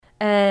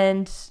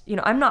And,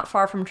 I'm not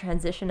far from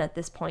transition at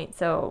this point.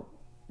 So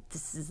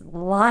this is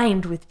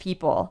lined with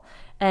people.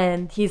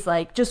 And he's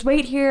like, just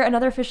wait here.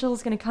 Another official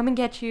is going to come and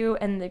get you.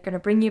 And they're going to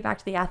bring you back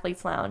to the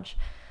athlete's lounge.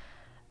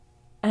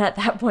 And at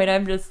that point,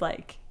 I'm just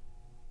like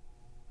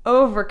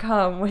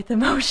overcome with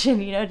emotion,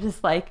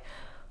 just like,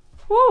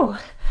 whew.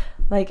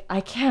 Like,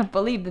 I can't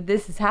believe that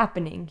this is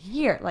happening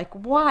here. Like,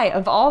 why?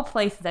 Of all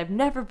places, I've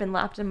never been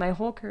lapped in my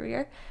whole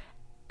career.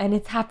 And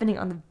it's happening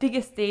on the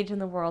biggest stage in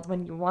the world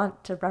when you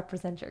want to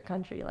represent your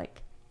country,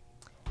 like,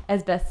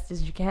 as best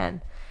as you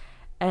can.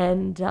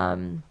 And,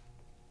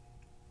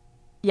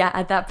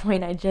 at that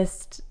point, I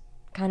just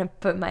kind of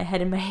put my head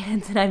in my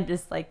hands, and I'm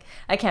just like,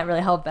 I can't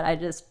really help it. I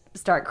just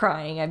start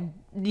crying.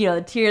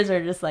 The tears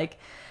are just like,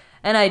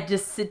 and I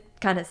just sit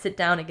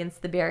down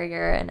against the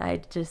barrier, and I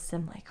just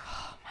am like,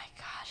 oh my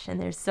gosh.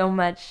 And there's so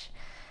much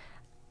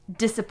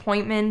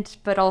disappointment,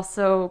 but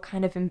also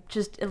kind of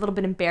just a little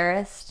bit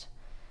embarrassed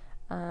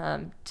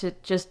to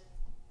just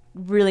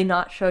really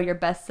not show your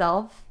best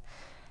self.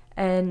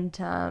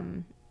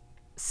 And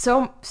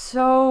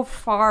so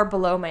far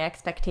below my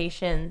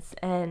expectations.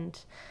 And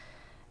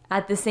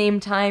at the same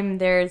time,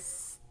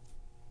 there's,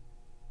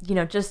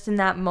 just in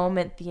that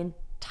moment, the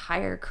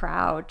entire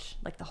crowd,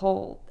 like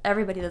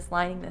everybody that's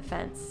lining the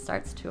fence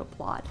starts to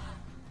applaud.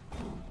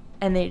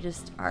 And they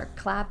just are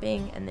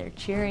clapping and they're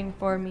cheering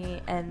for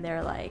me. And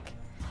they're like,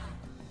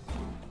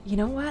 you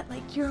know what?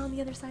 Like, you're on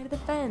the other side of the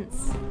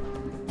fence.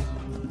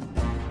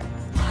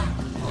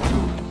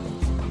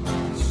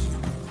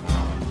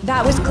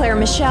 That was Claire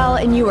Michelle,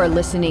 and you are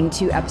listening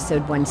to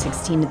episode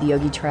 116 of the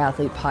Yogi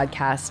Triathlete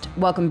Podcast.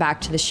 Welcome back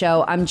to the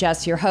show. I'm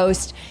Jess, your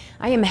host.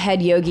 I am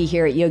head yogi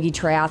here at Yogi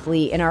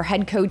Triathlete, and our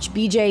head coach,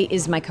 BJ,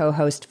 is my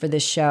co-host for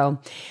this show.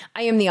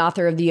 I am the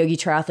author of the Yogi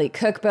Triathlete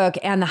Cookbook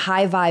and the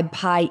High Vibe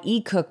Pie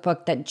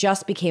e-cookbook that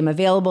just became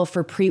available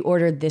for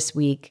pre-order this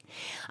week.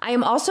 I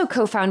am also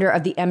co-founder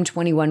of the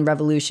M21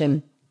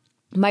 Revolution.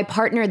 My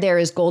partner there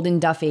is Golden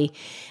Duffy,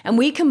 and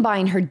we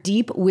combine her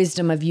deep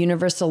wisdom of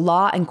universal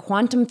law and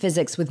quantum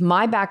physics with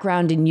my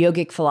background in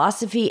yogic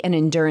philosophy and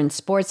endurance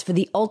sports for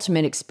the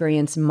ultimate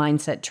experience in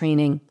mindset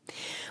training.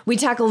 We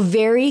tackle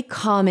very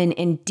common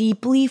and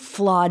deeply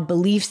flawed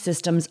belief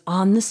systems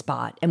on the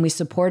spot, and we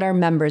support our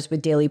members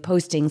with daily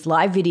postings,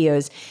 live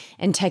videos,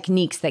 and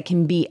techniques that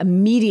can be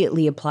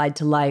immediately applied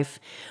to life.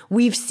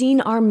 We've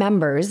seen our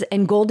members,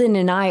 and Golden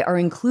and I are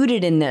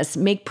included in this,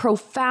 make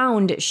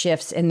profound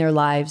shifts in their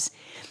lives.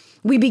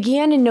 We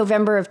began in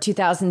November of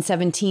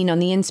 2017 on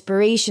the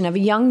inspiration of a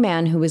young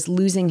man who was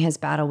losing his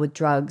battle with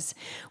drugs.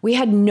 We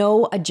had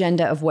no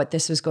agenda of what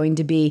this was going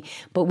to be,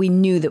 but we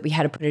knew that we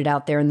had to put it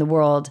out there in the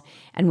world,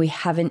 and we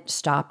haven't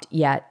stopped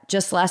yet.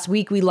 Just last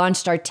week, we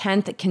launched our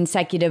 10th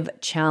consecutive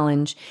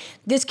challenge.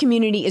 This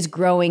community is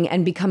growing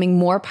and becoming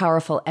more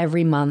powerful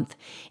every month.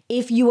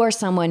 If you are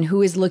someone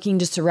who is looking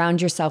to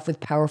surround yourself with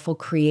powerful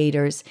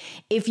creators,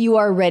 if you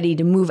are ready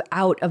to move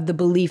out of the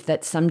belief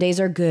that some days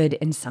are good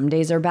and some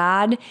days are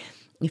bad,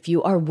 if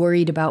you are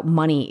worried about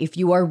money, if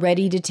you are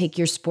ready to take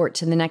your sport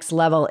to the next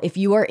level, if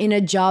you are in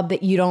a job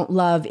that you don't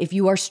love, if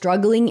you are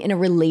struggling in a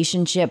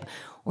relationship,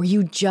 or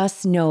you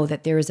just know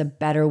that there is a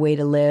better way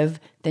to live,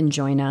 then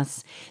join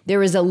us.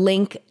 There is a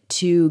link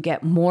to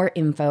get more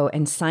info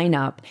and sign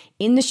up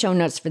in the show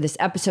notes for this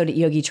episode at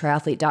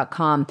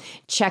yogitriathlete.com.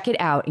 Check it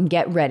out and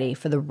get ready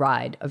for the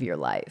ride of your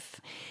life.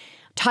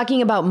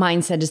 Talking about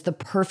mindset is the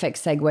perfect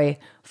segue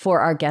for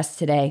our guest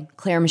today.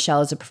 Claire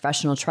Michelle is a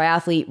professional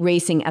triathlete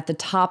racing at the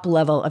top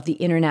level of the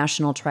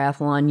International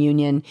Triathlon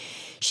Union.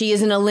 She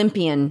is an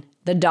Olympian,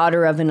 the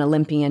daughter of an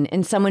Olympian,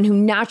 and someone who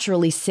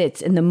naturally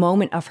sits in the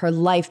moment of her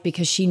life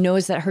because she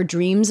knows that her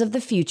dreams of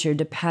the future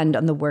depend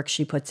on the work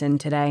she puts in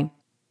today.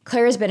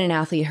 Claire has been an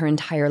athlete her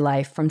entire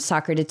life, from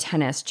soccer to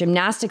tennis,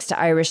 gymnastics to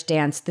Irish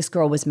dance. This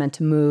girl was meant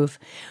to move.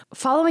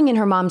 Following in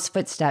her mom's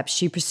footsteps,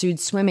 she pursued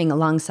swimming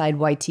alongside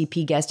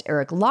YTP guest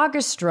Eric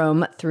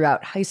Lagerstrom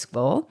throughout high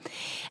school.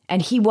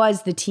 And he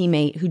was the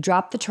teammate who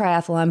dropped the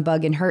triathlon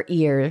bug in her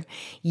ear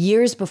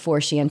years before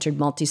she entered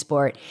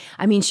multisport.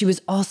 I mean, she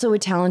was also a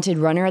talented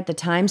runner at the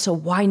time, so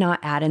why not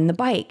add in the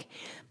bike?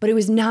 But it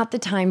was not the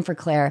time for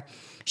Claire.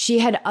 She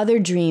had other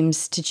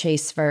dreams to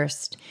chase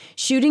first.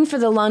 Shooting for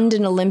the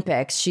London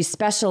Olympics, she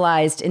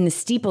specialized in the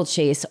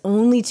steeplechase,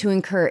 only to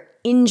incur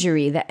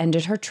injury that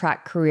ended her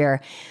track career,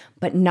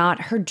 but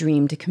not her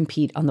dream to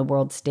compete on the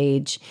world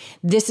stage.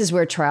 This is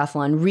where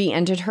triathlon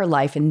re-entered her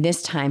life, and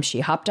this time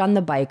she hopped on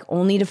the bike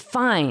only to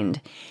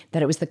find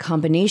that it was the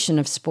combination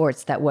of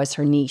sports that was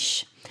her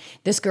niche.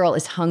 This girl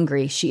is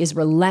hungry, she is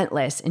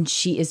relentless, and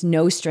she is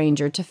no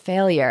stranger to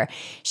failure.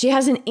 She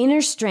has an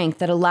inner strength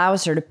that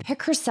allows her to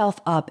pick herself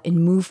up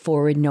and move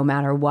forward no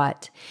matter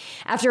what.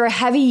 After a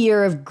heavy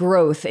year of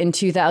growth in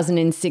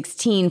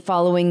 2016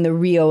 following the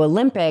Rio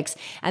Olympics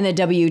and the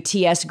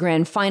WTS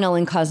Grand Final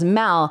in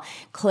Cozumel,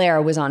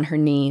 Claire was on her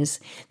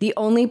knees. The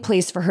only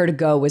place for her to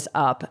go was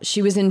up.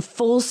 She was in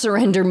full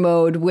surrender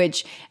mode,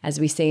 which, as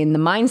we say in the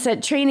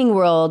mindset training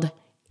world,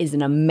 is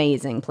an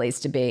amazing place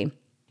to be.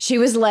 She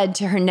was led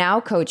to her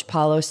now coach,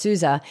 Paulo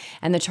Souza,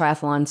 and the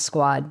triathlon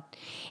squad.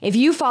 If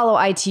you follow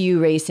ITU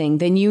racing,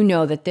 then you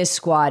know that this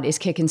squad is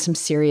kicking some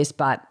serious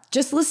butt.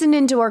 Just listen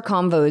into our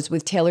convos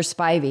with Taylor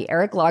Spivey,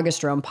 Eric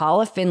Lagerstrom,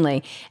 Paula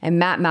Finlay, and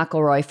Matt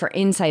McElroy for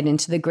insight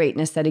into the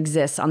greatness that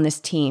exists on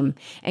this team.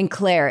 And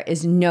Claire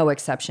is no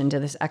exception to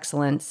this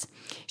excellence.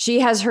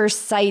 She has her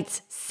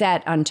sights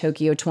set on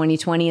Tokyo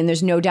 2020, and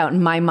there's no doubt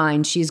in my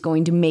mind she's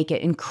going to make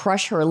it and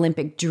crush her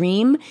Olympic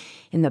dream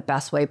in the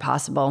best way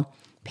possible.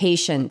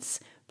 Patience,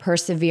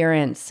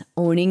 perseverance,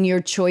 owning your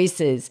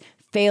choices,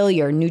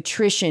 failure,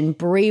 nutrition,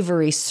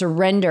 bravery,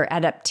 surrender,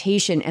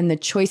 adaptation, and the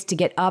choice to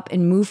get up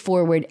and move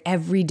forward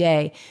every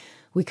day.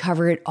 We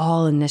cover it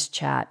all in this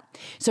chat.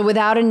 So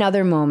without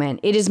another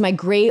moment, it is my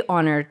great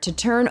honor to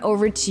turn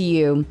over to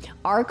you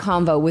our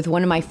convo with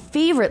one of my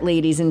favorite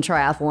ladies in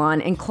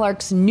triathlon and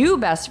Clark's new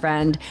best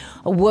friend,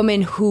 a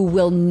woman who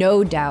will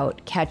no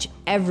doubt catch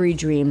every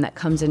dream that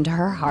comes into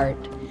her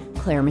heart,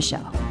 Claire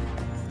Michelle.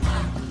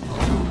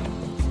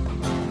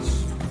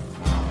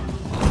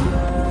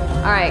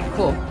 All right,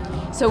 cool.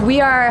 So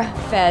we are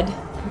fed.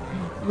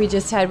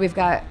 We've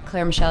got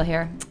Claire Michelle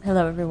here.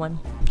 Hello, everyone.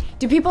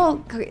 Do people,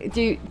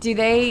 do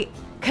they,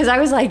 because I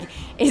was like,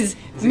 is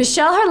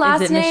Michelle her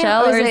last name? Is it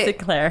Michelle or is it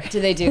Claire? Do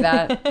they do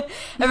that?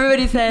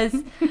 Everybody says,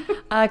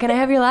 can I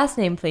have your last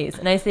name, please?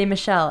 And I say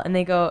Michelle, and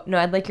they go, no,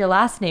 I'd like your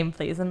last name,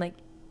 please. I'm like,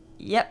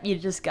 yep, you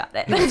just got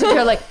it. So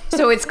they're like,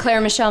 so it's Claire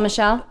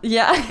Michelle?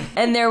 Yeah.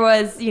 And there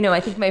was, I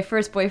think my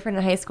first boyfriend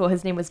in high school,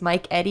 his name was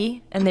Mike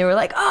Eddy. And they were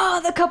like,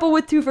 oh, the couple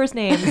with two first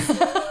names.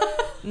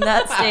 And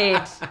that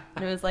stayed.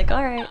 And it was like,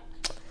 all right,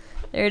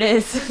 there it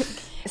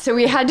is. So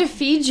we had to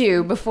feed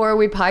you before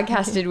we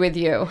podcasted with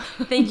you.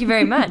 Thank you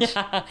very much.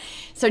 Yeah.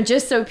 So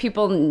just so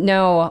people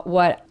know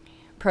what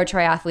Pro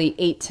Triathlete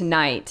ate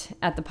tonight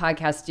at the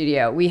podcast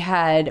studio, we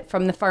had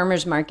from the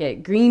farmer's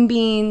market green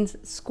beans,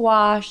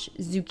 squash,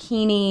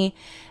 zucchini,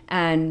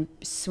 and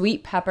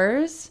sweet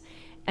peppers.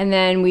 And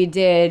then we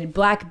did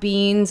black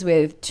beans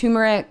with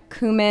turmeric,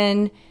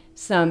 cumin,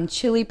 some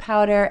chili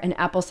powder, and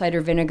apple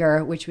cider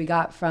vinegar, which we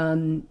got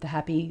from the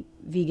Happy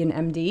Vegan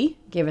MD,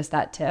 gave us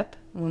that tip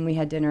when we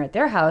had dinner at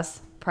their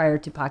house prior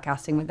to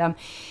podcasting with them.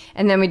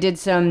 And then we did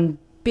some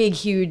big,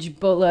 huge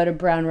boatload of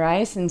brown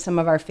rice and some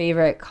of our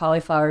favorite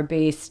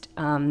cauliflower-based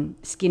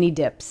skinny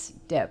dip,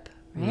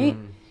 right?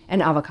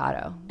 And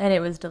avocado. And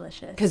it was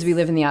delicious. Because we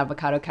live in the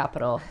avocado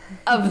capital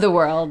of the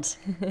world.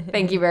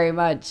 Thank you very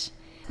much.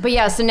 But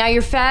yeah, so now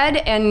you're fed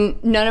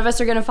and none of us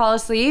are going to fall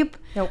asleep.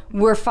 Nope.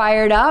 We're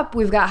fired up.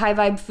 We've got high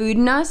vibe food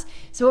in us.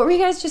 So what were you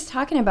guys just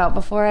talking about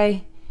before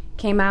I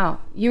came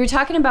out? You were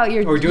talking about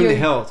your... We're doing the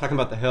hill, talking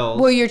about the hills.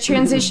 Well, your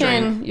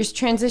transition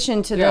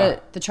to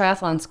the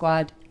triathlon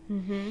squad.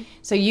 Mm-hmm.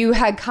 So you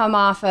had come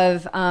off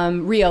of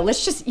Rio.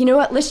 Let's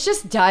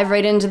just dive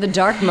right into the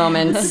dark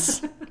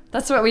moments.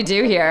 That's what we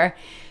do here.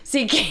 So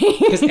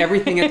because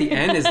everything at the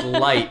end is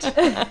light.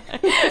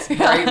 It's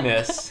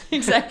brightness.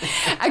 Exactly.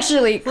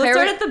 Actually, Claire,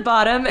 let's start at the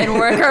bottom and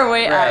work our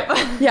way Right.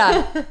 up.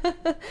 Yeah.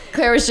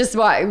 Claire was just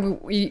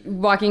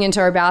walking into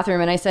our bathroom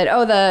and I said,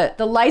 oh,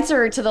 the lights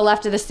are to the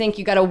left of the sink.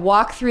 You got to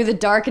walk through the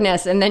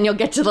darkness and then you'll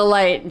get to the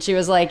light. And she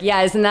was like,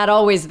 yeah, isn't that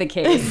always the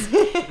case?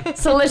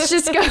 So let's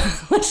just go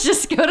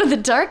to the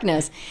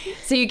darkness.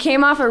 So you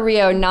came off of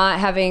Rio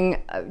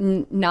having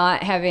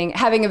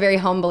a very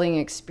humbling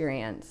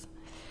experience.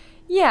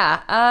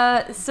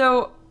 Yeah.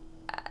 So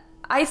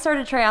I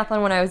started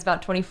triathlon when I was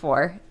about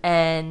 24,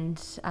 and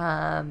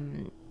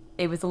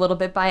it was a little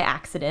bit by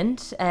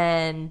accident,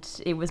 and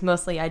it was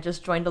mostly I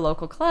just joined a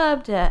local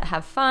club to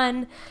have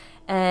fun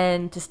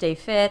and to stay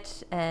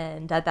fit.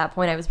 And at that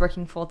point, I was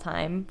working full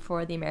time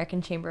for the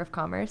American Chamber of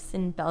Commerce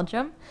in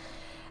Belgium,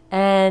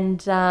 and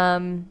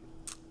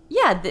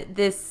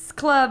this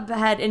club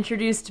had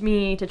introduced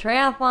me to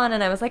triathlon,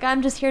 and I was like,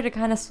 I'm just here to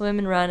kind of swim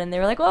and run. And they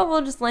were like, well,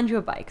 we'll just lend you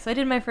a bike. So I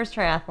did my first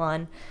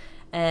triathlon,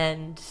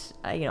 and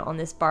on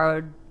this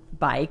borrowed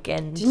bike.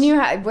 And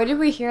what did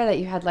we hear that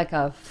you had like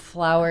a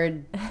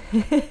flowered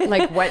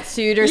like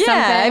wetsuit or something?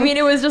 Yeah, I mean,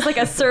 it was just like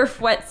a surf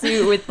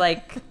wetsuit with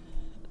like,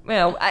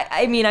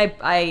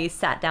 I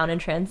sat down in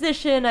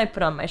transition. I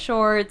put on my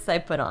shorts. I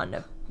put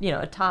on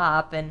a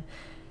top, and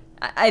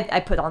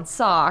I put on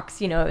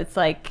socks. It's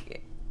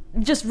like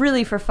just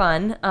really for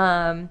fun.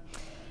 After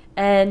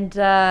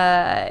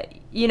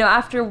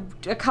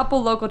a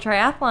couple local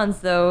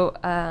triathlons, though,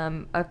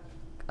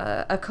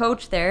 a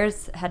coach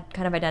theirs had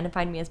kind of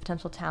identified me as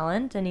potential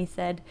talent, and he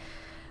said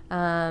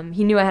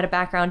he knew I had a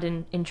background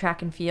in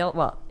track and field,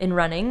 in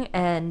running,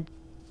 and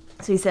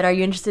so he said, are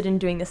you interested in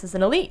doing this as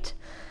an elite?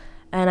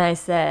 And I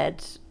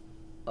said,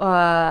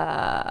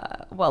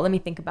 let me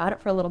think about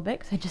it for a little bit,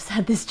 because I just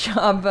had this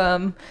job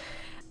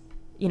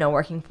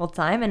working full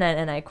time,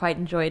 and I quite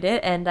enjoyed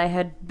it. And I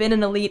had been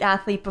an elite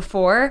athlete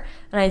before,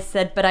 and I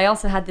said, but I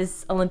also had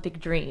this Olympic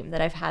dream that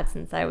I've had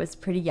since I was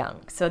pretty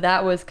young. So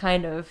that was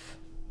kind of,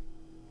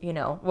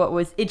 what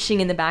was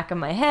itching in the back of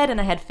my head. And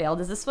I had failed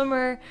as a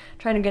swimmer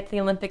trying to get to the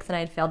Olympics, and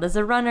I had failed as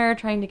a runner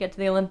trying to get to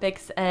the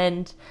Olympics.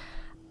 And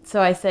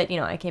so I said,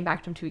 I came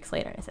back to him 2 weeks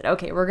later, and I said,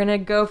 okay, we're going to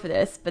go for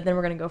this, but then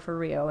we're going to go for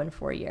Rio in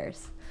 4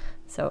 years.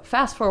 So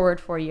fast forward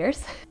 4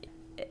 years.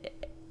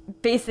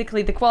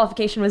 Basically, the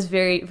qualification was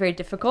very, very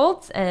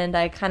difficult, and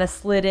I kind of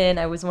slid in.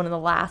 I was one of the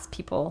last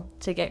people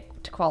to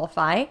get to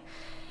qualify.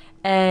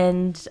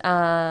 And,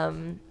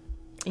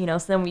 you know,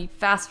 so then we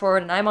fast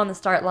forward, and I'm on the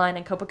start line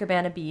in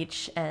Copacabana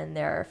Beach, and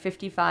there are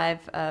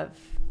 55 of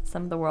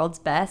some of the world's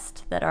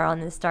best that are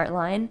on the start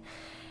line.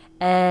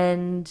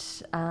 And,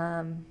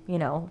 you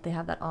know, they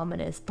have that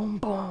ominous boom,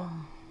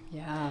 boom.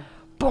 Yeah.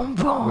 Boom,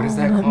 boom. What is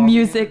that called?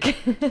 Music.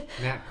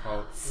 Not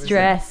called.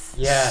 Stress.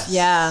 Yes.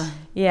 Yeah.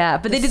 Yeah,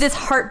 but they do this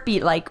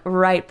heartbeat like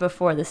right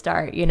before the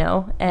start, you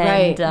know.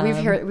 And,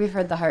 Right. We've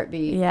heard the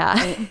heartbeat.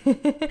 Yeah.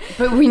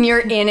 But when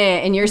you're in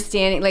it and you're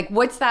standing, like,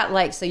 what's that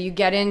like? So you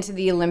get into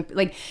the Olympic,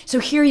 like, so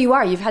here you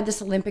are. You've had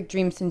this Olympic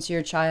dream since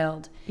you're a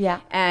child. Yeah.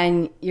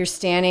 And you're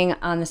standing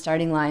on the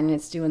starting line, and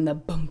it's doing the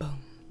boom, boom,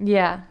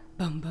 Yeah.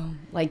 boom, boom.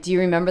 Like, do you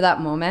remember that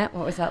moment?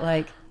 What was that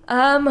like?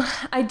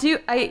 I do.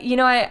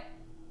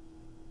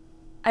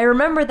 I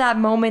remember that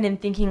moment and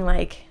thinking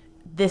like,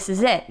 this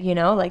is it, you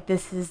know, like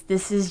this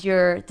is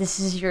your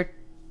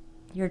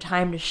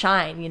time to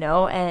shine, you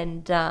know.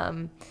 And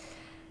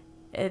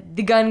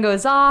the gun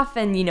goes off,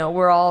 and you know,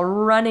 we're all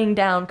running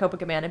down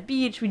Copacabana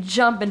Beach. We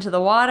jump into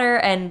the water,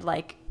 and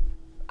like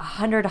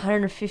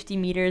 150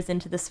 meters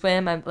into the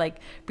swim, I'm like,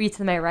 breathe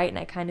to my right, and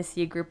I kind of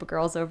see a group of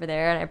girls over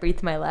there, and I breathe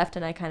to my left,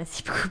 and I kind of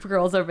see a group of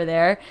girls over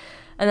there,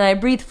 and then I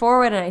breathe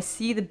forward, and I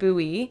see the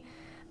buoy,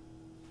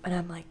 and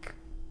I'm like,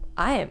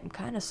 I am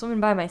kind of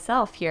swimming by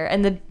myself here.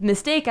 And the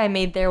mistake I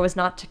made there was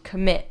not to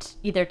commit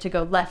either to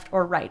go left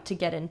or right to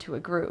get into a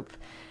group.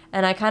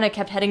 And I kind of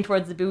kept heading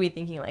towards the buoy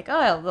thinking like,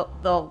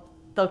 oh,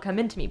 they'll come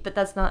into me. But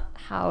that's not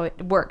how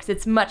it works.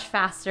 It's much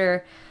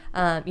faster,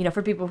 you know,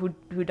 for people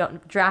who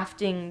don't.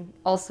 Drafting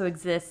also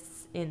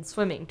exists in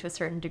swimming to a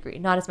certain degree,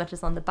 not as much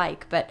as on the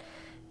bike, but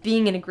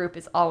being in a group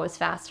is always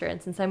faster.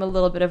 And since I'm a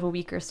little bit of a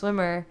weaker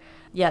swimmer,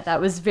 yeah,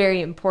 that was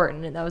very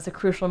important. And that was a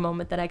crucial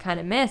moment that I kind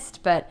of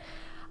missed. But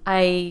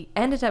I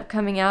ended up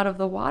coming out of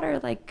the water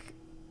like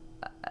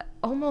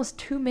almost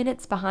 2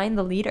 minutes behind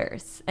the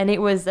leaders. And it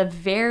was a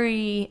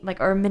very, like,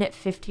 or a minute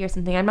 50 or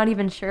something. I'm not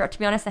even sure. To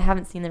be honest, I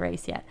haven't seen the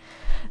race yet.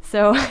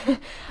 So.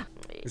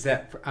 Is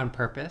that on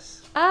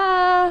purpose?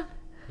 Yeah.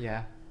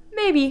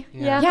 Maybe.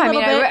 Yeah. Yeah, I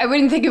mean, I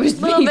wouldn't think it was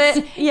a little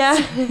bit. Yeah.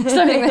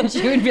 something that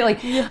you would be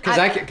like. Because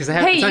I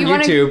have Hey, it's on you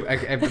wanna- YouTube.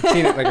 I've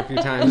seen it like a few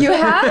times. You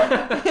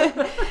have?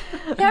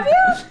 Have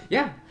you?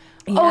 Yeah.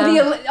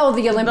 Oh,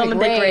 the Olympic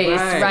race.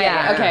 Right.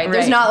 Yeah, Okay. right.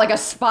 There's not like a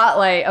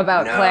spotlight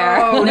about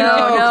Claire. No,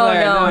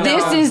 Claire, no.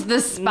 This is the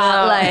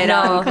spotlight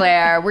No. on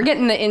Claire. We're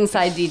getting the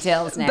inside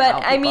details now.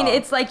 But I mean, people.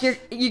 it's like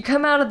you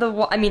come out of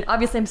the I mean,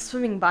 obviously I'm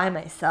swimming by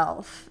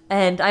myself,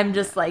 and I'm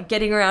just like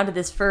getting around to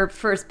this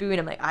first buoy,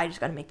 and I'm like, I just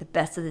got to make the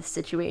best of this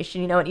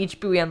situation, you know. And each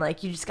buoy, I'm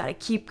like, you just got to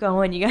keep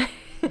going. You got.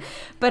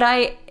 But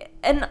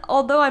and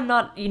although I'm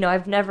not, you know,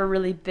 I've never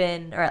really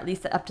been, or at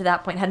least up to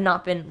that point, had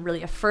not been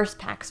really a first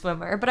pack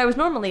swimmer, but I was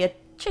normally a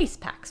chase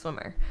pack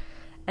swimmer.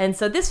 And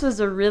so this was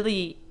a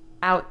really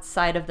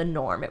outside of the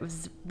norm. It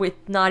was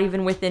not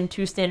even within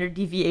 2 standard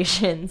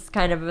deviations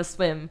kind of a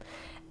swim.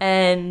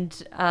 And,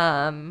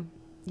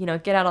 you know,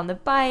 get out on the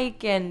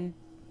bike, and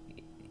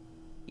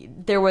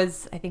there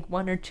was, I think,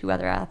 1 or 2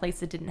 other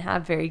athletes that didn't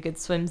have very good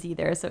swims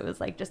either. So it was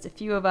like just a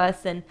few of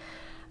us, and,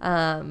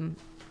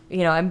 you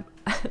know, I'm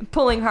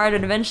pulling hard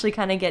and eventually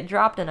kind of get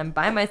dropped, and I'm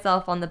by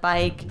myself on the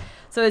bike.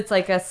 So it's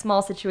like a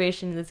small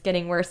situation that's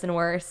getting worse and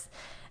worse.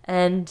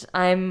 And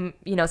I'm,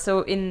 you know,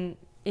 so in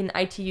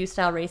ITU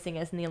style racing,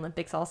 as in the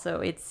Olympics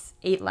also, it's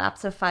 8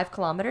 laps of 5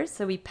 kilometers.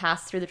 So we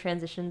pass through the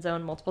transition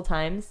zone multiple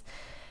times.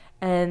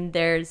 And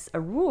there's a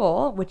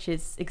rule, which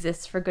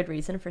exists for good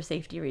reason, for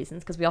safety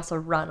reasons, because we also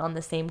run on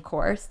the same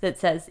course, that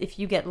says if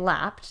you get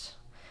lapped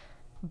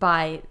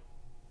by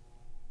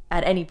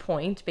at any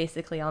point,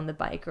 basically on the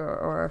bike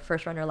or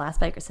first runner,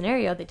 last biker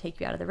scenario, they take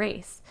you out of the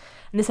race.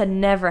 And this had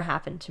never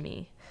happened to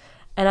me.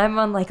 And I'm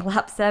on like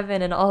lap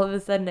 7, and all of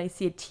a sudden I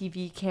see a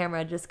TV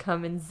camera just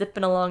come and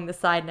zipping along the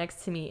side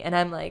next to me. And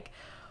I'm like,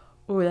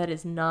 oh, that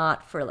is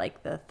not for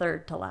like the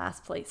third to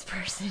last place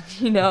person,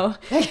 you know?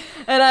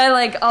 And I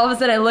like, all of a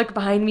sudden I look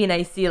behind me and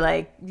I see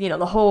like, you know,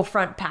 the whole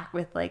front pack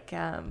with like,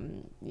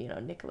 you know,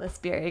 Nicholas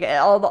Bierry,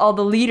 all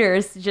the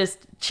leaders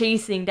just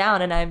chasing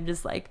down. And I'm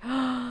just like,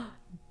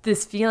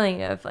 this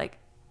feeling of like,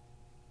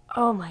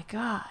 oh my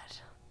God,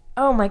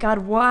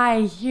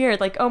 why here?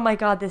 Like, oh my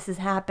God, this is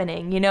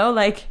happening, you know?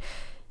 Like,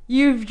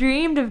 you've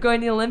dreamed of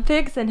going to the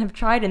Olympics and have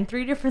tried in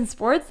 3 different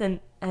sports, and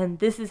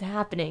this is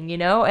happening, you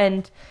know?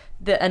 And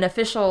an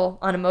official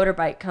on a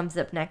motorbike comes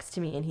up next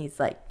to me, and he's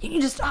like, you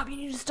need to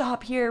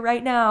stop here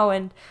right now.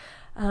 And,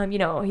 you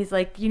know, he's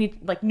like, you need,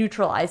 like,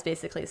 neutralize,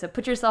 basically. So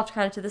put yourself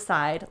kind of to the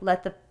side,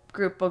 let the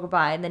group go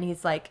by, and then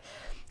he's like,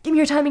 give me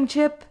your timing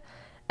chip.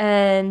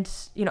 And,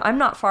 you know, I'm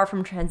not far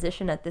from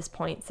transition at this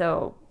point,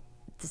 so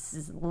this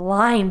is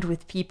lined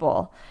with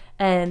people.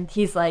 And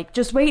he's like,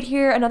 just wait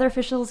here. Another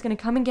official is going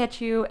to come and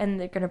get you, and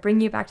they're going to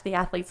bring you back to the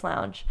athletes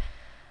lounge.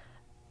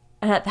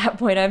 And at that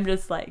point, I'm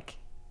just like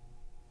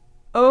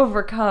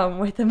overcome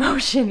with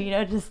emotion, you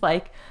know, just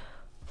like,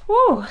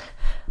 whew,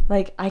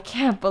 like, I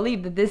can't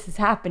believe that this is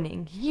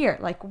happening here.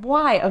 Like,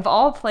 why? Of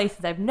all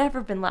places, I've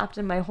never been lapped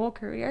in my whole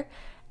career.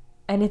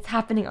 And it's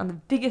happening on the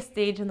biggest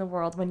stage in the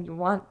world when you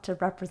want to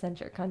represent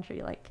your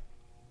country, like,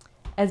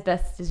 as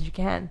best as you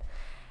can.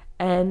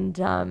 And,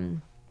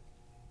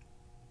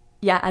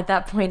 yeah, at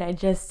that point, I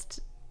just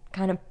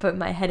kind of put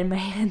my head in my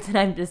hands, and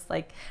I'm just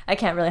like, I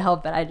can't really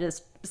help it. I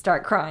just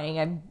start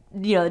crying.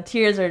 The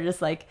tears are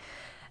just like,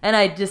 and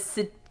I just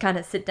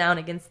sit down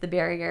against the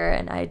barrier,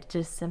 and I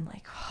just am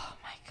like, oh,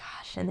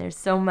 and there's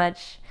so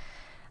much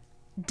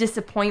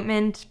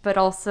disappointment, but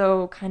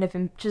also kind of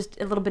just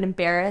a little bit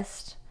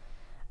embarrassed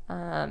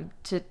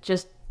to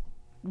just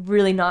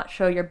really not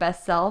show your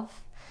best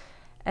self,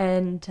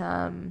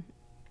 and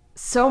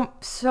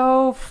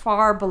so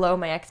far below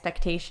my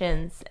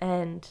expectations.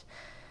 And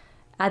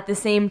at the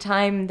same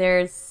time,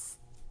 there's,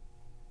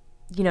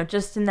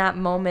 just in that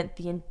moment,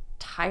 the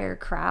entire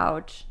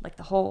crowd, like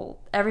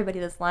everybody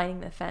that's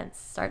lining the fence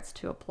starts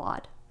to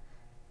applaud.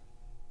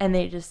 And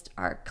they just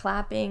are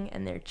clapping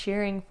and they're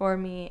cheering for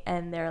me,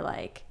 and they're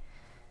like,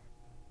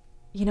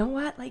 you know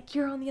what? Like,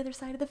 you're on the other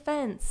side of the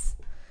fence.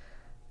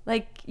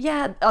 Like,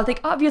 yeah, like,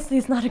 obviously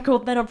it's not a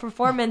gold medal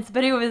performance,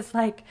 but it was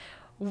like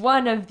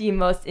one of the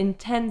most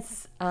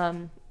intense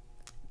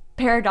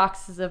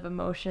paradoxes of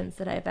emotions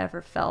that I've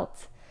ever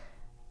felt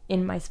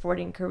in my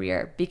sporting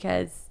career,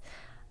 because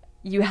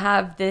you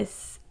have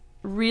this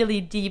really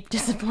deep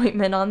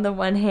disappointment on the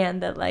one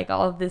hand that, like,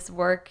 all of this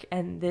work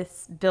and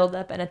this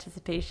build-up and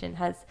anticipation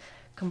has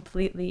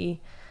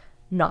completely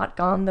not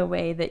gone the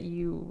way that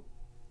you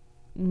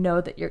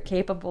know that you're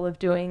capable of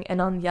doing, and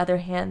on the other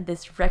hand,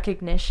 this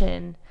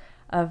recognition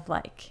of,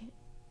 like,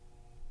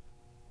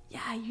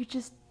 yeah, you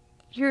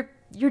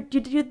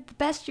did the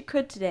best you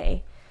could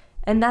today.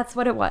 And that's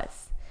what it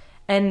was.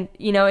 And,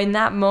 in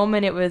that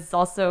moment, it was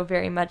also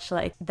very much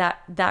like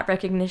that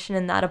recognition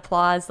and that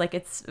applause. Like,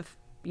 it's,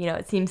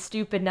 it seems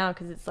stupid now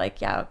because it's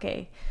like, yeah,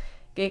 okay,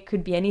 it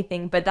could be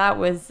anything. But that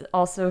was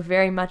also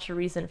very much a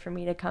reason for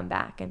me to come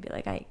back and be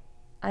like,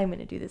 I'm going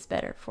to do this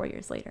better 4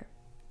 years later.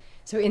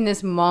 So in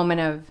this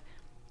moment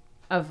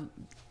of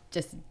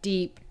just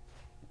deep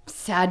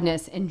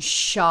sadness and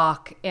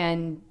shock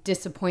and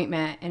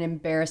disappointment and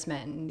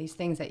embarrassment and these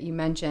things that you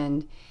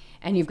mentioned,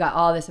 and you've got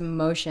all this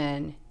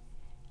emotion,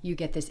 you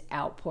get this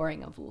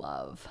outpouring of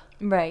love.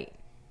 Right.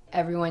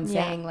 Everyone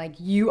saying, like,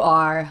 you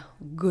are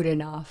good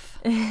enough.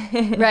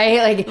 Right?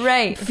 Like,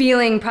 right.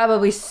 Feeling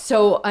probably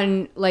so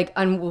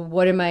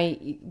what am I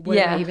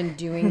even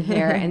doing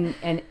here?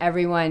 and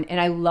everyone, and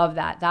I love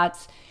that.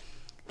 That's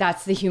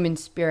the human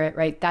spirit,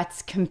 right?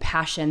 That's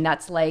compassion.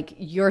 That's like,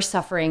 your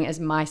suffering is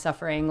my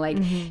suffering. Like,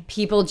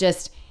 people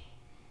just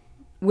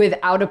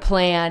without a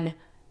plan,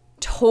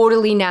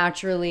 totally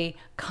naturally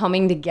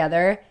coming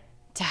together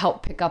to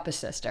help pick up a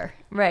sister.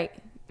 Right.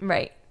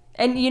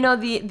 And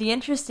the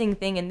interesting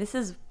thing, and this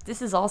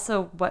is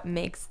also what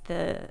makes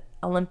the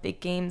Olympic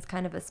Games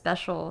kind of a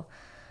special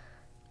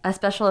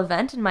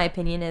event, in my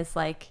opinion, is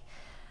like,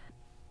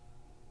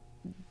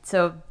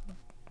 so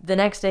the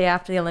next day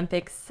after the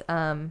Olympics,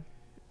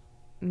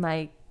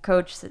 my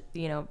coach,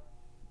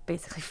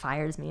 basically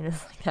fires me and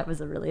is like, that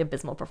was a really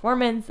abysmal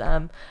performance.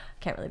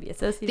 Can't really be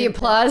associated. The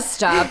applause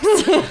stops.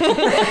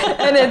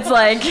 And it's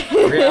like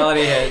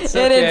reality hits.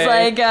 Okay. And it's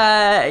like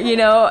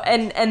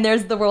and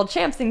there's the world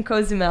champs in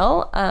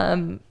Cozumel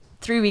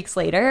 3 weeks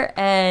later,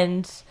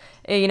 and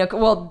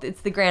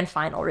it's the grand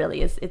final,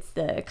 really. It's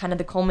the kind of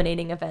the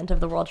culminating event of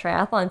the World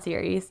Triathlon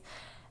Series.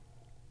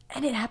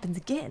 And it happens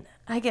again.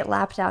 I get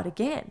lapped out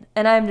again.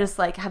 And I'm just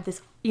like, have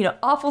this,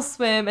 awful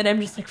swim. And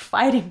I'm just like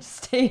fighting to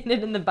stay in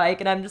it in the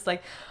bike. And I'm just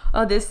like,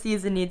 oh, this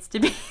season needs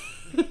to be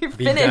finished.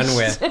 Be done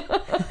with.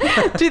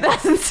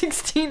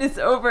 2016 is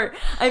over.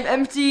 I'm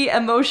empty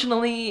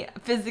emotionally,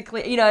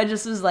 physically. I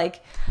just was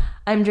like,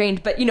 I'm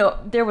drained. But,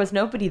 there was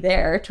nobody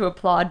there to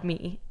applaud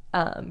me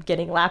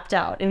getting lapped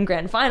out in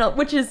grand final,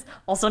 which is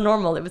also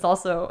normal. It was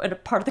also a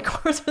part of the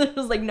course where there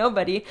was like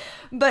nobody.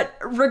 But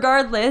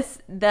regardless,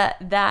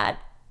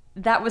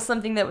 that was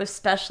something that was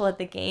special at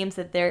the games,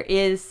 that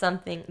there's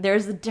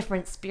a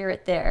different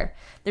spirit there.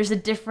 There's a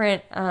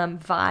different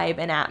vibe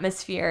and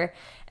atmosphere.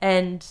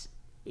 And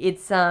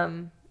it's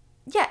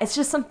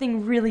just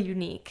something really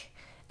unique.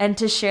 And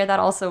to share that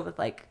also with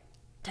like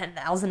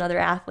 10,000 other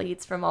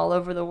athletes from all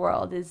over the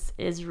world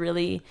is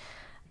really,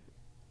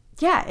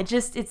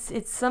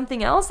 it's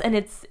something else. And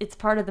it's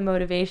part of the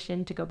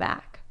motivation to go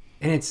back.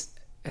 And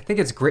I think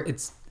it's great.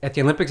 It's at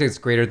the Olympics, it's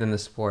greater than the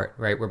sport,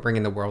 right? We're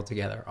bringing the world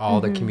together,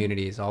 all the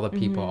communities, all the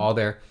people, all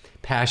their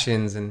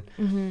passions, and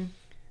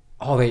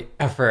all the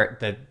effort,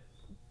 the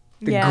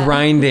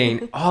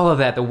grinding, all of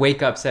that, the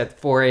wake ups at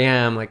 4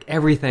 a.m., like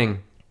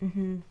everything.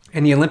 And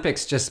the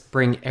Olympics just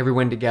bring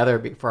everyone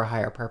together for a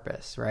higher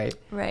purpose, right?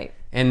 Right.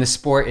 And the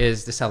sport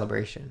is the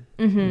celebration.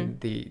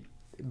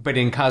 But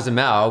in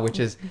Cozumel, which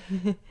is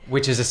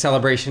a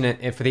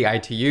celebration for the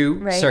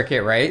ITU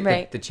circuit, right?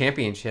 Right. The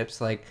championships,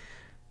 like,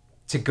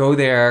 to go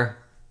there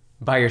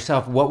by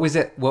yourself, what was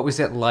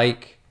it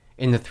like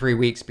in the 3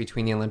 weeks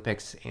between the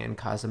Olympics and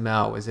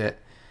Cozumel?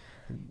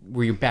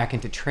 Were you back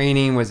into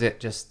training? Was it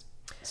just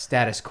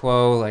status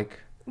quo? Like,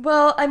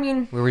 well, I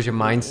mean, where was your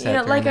mindset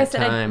during like I that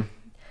said, time?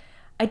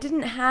 I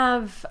didn't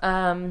have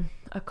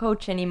a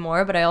coach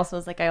anymore, but I also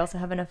was like, I also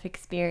have enough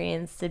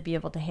experience to be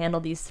able to handle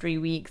these 3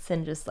 weeks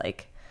and just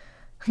like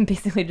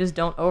basically just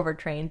don't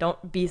overtrain.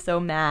 Don't be so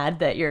mad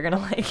that you're gonna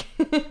like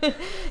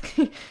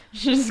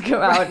just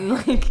go out and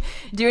like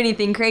do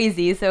anything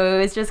crazy. So it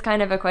was just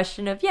kind of a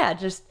question of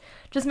just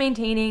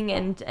maintaining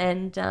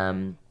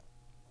and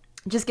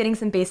just getting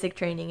some basic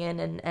training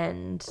in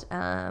and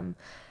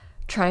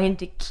trying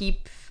to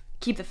keep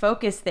the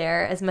focus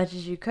there as much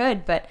as you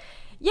could. But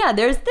yeah,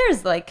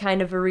 there's like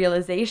kind of a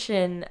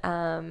realization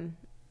when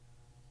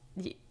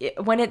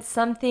it's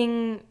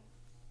something,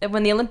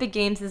 when the Olympic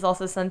Games is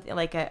also something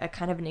like a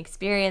kind of an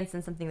experience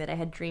and something that I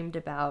had dreamed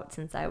about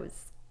since I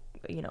was,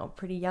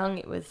 pretty young.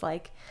 It was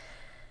like,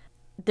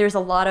 there's a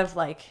lot of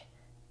like,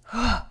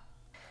 a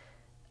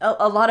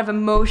lot of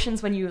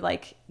emotions when you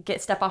like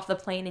step off the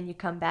plane and you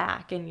come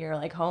back and you're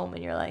like home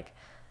and you're like,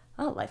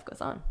 oh, life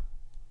goes on.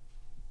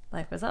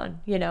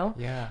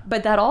 Yeah.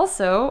 But that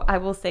also, I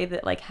will say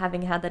that like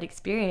having had that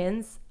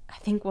experience, I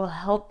think will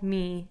help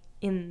me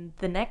in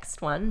the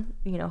next one,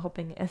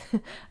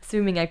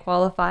 assuming I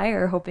qualify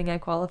or hoping I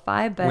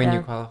qualify. But when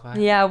you qualify?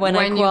 Yeah, when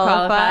I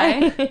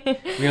qualify.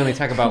 We only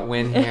talk about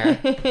win here.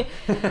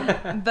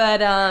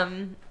 But,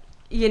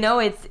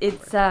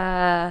 it's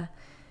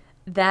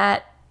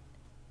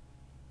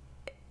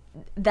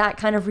that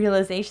kind of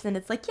realization.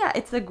 It's like, yeah,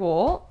 it's a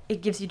goal.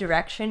 It gives you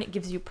direction. It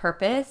gives you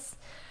purpose.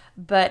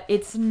 But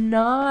it's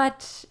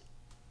not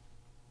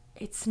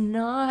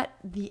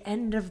the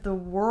end of the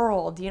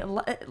world,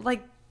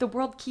 like the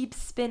world keeps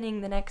spinning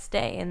the next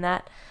day, and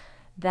that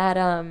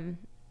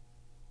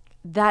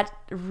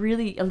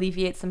really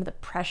alleviates some of the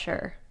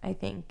pressure, I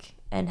think,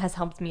 and has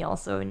helped me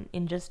also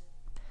in just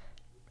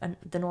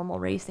the normal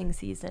racing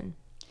season.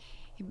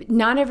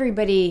 Not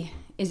everybody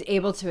is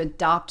able to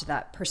adopt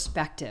that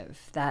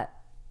perspective that,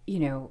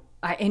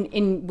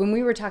 when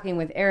we were talking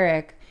with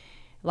Eric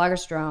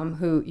Lagerstrom,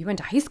 who you went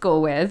to high school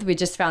with, we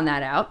just found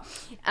that out.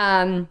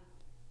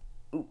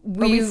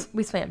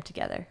 We swam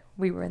together.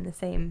 We were in the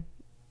same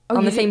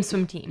on the same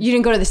swim team. You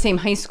didn't go to the same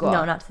high school?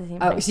 No, not to the same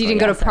high school. So you didn't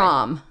go to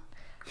prom?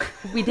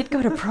 We did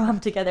go to prom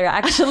together,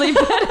 actually.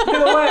 But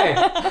No way.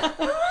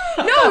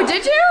 No,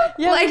 did you?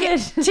 Yeah, like we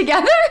did.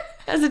 Together?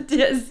 Yeah, we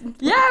did.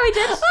 Yeah.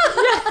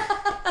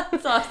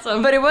 That's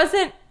awesome. But it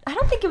wasn't, I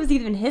don't think it was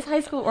even his high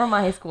school or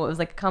my high school. It was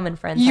like a common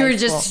friend's high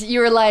school. You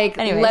were like,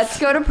 Anyways. let's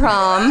go to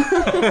prom.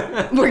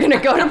 We're going to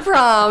go to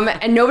prom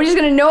and nobody's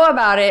going to know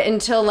about it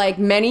until like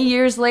many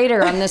years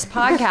later on this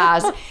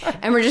podcast.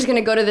 And we're just going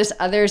to go to this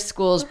other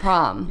school's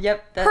prom.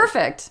 Yep.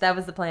 Perfect. That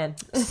was the plan.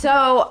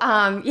 So,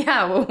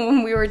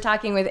 when we were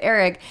talking with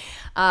Eric,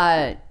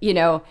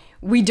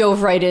 we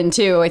dove right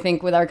into, I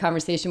think, with our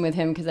conversation with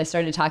him, because I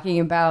started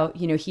talking about,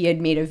 he had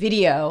made a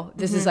video.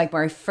 This is like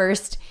where I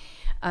first,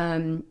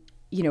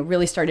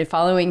 really started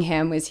following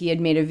him, was he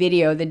had made a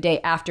video the day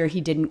after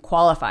he didn't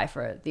qualify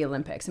for the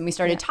Olympics. And we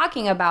started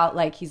talking about,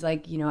 like, he's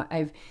like,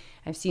 I've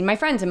seen my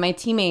friends and my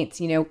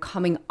teammates,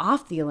 coming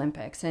off the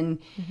Olympics, and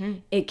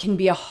it can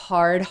be a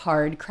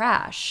hard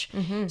crash.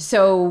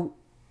 So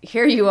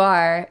here you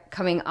are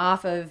coming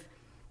off of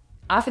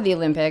the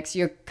Olympics.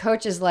 Your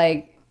coach is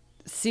like,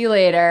 see you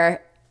later,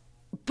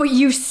 but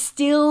you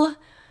still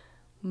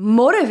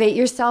motivate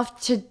yourself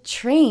to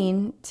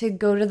train to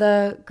go to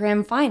the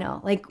grand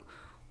final. Like,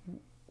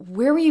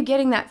 where were you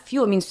getting that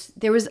fuel? I mean,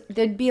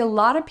 there'd be a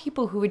lot of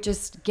people who would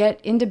just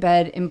get into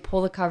bed and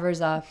pull the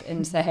covers up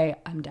and say, hey,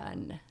 I'm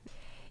done.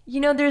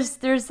 There's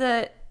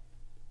a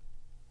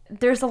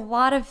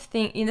lot of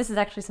things. This is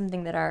actually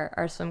something that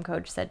our swim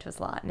coach said to us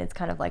a lot, and it's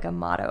kind of like a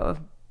motto of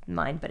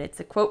mine, but it's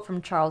a quote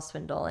from Charles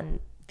Swindoll,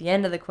 and the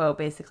end of the quote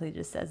basically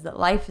just says that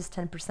life is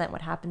 10%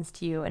 what happens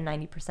to you and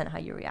 90% how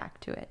you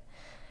react to it.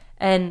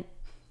 And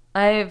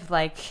I've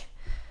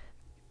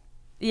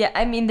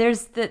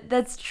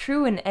that's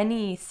true in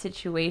any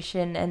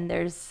situation. And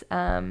there's,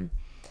 I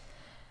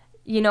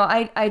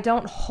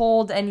don't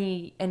hold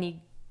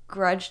any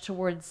grudge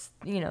towards,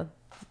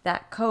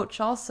 that coach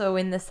also,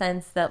 in the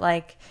sense that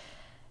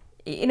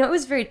it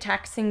was very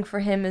taxing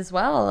for him as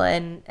well.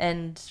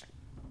 And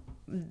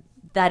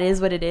that is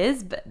what it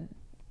is.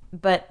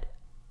 But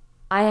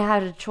I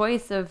had a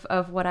choice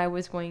of what I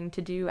was going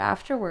to do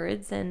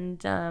afterwards.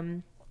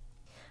 And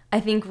I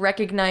think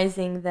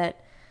recognizing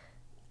that,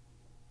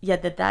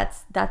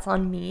 that's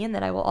on me, and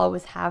that I will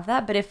always have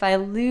that. But if I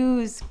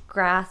lose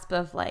grasp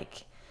of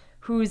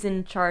who's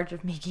in charge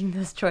of making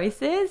those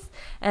choices,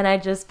 and I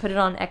just put it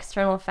on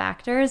external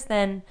factors,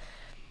 then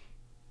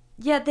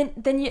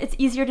it's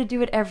easier to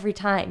do it every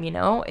time,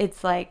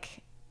 It's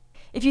like,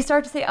 if you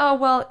start to say, oh,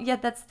 well,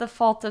 that's the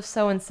fault of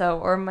so-and-so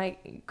or my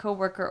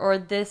coworker or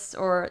this,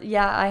 or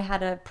I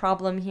had a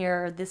problem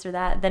here or this or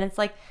that, then it's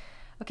like,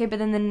 okay, but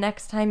then the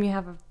next time you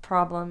have a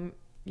problem,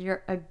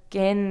 you're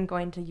again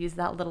going to use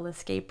that little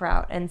escape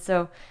route. And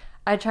so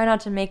I try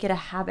not to make it a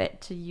habit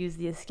to use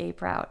the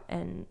escape route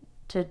and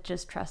to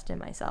just trust in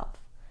myself.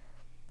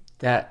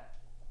 That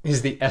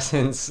is the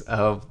essence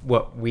of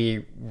what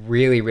we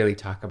really, really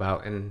talk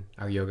about in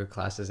our yoga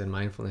classes and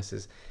mindfulness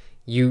is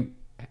you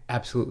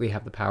absolutely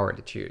have the power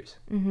to choose.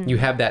 You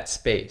have that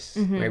space,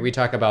 right? We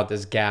talk about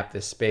this gap,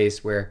 this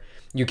space where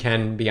you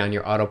can be on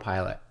your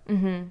autopilot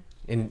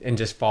and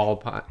just fall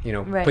upon,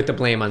 put the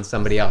blame on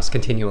somebody else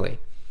continually.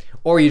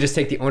 Or you just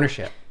take the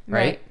ownership,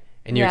 right?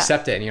 And you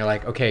accept it and you're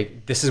like,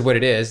 okay, this is what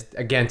it is.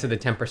 Again, to the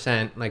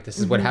 10%, like this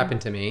is what happened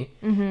to me.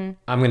 I'm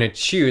going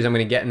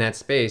to get in that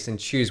space and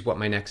choose what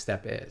my next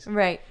step is.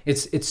 Right.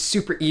 It's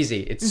super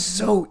easy. It's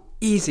so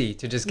easy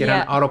to just get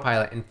on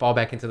autopilot and fall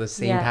back into the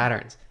same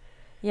patterns.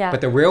 Yeah.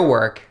 But the real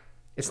work,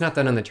 it's not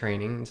done in the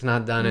training. It's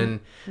not done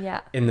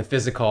in the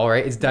physical,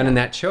 right? It's done in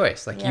that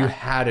choice. Like you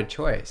had a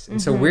choice.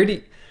 And so where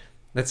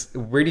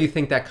do you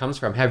think that comes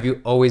from? Have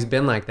you always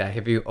been like that?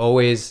 Have you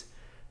always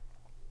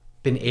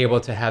been able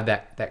to have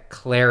that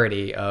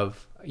clarity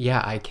of,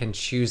 I can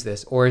choose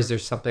this? Or is there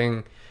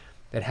something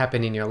that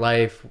happened in your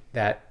life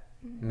that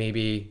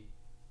maybe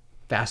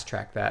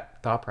fast-tracked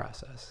that thought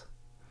process?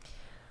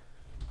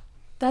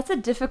 That's a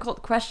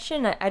difficult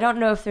question. I don't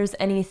know if there's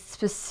any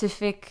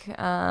specific,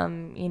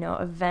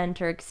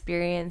 event or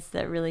experience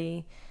that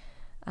really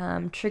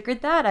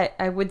triggered that.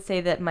 I would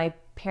say that my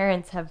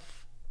parents have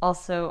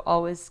also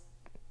always,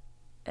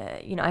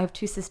 I have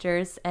two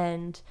sisters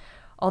and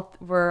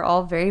we're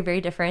all very,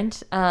 very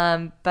different,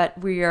 but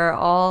we are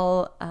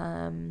all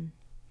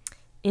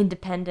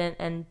independent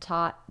and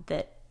taught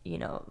that,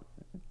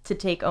 to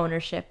take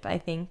ownership, I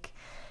think.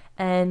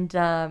 And,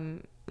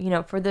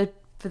 for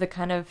the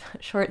kind of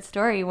short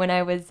story, when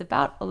I was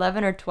about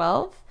 11 or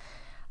 12,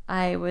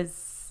 I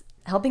was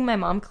helping my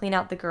mom clean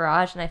out the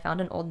garage and I found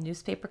an old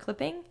newspaper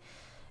clipping.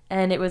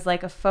 And it was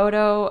like a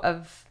photo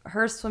of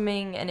her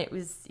swimming, and it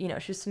was, she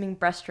was swimming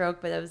breaststroke,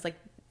 but it was like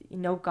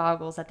no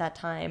goggles at that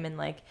time, and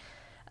like,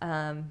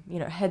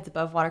 heads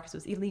above water because it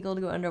was illegal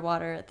to go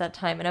underwater at that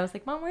time. And I was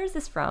like, Mom, where is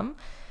this from?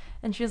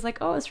 And she was like,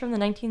 oh, it's from the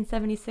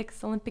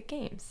 1976 Olympic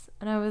Games.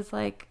 And I was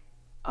like,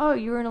 oh,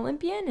 you were an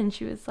Olympian? And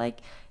she was like,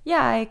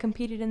 yeah, I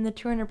competed in the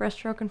 200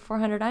 breaststroke and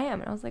 400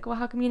 IM. And I was like, well,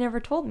 how come you never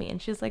told me?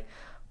 And she was like,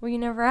 well, you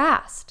never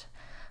asked.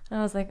 And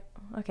I was like,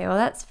 okay, well,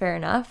 that's fair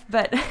enough.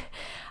 But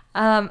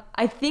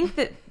I think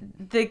that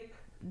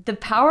the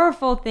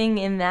powerful thing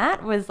in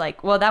that was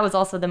like, well, that was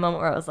also the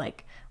moment where I was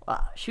like,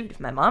 well, shoot, if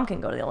my mom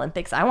can go to the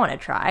Olympics, I want to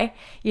try,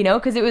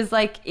 because it was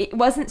like, it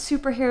wasn't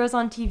superheroes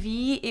on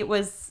TV. It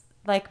was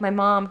like my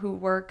mom who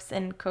works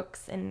and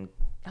cooks and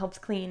helps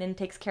clean and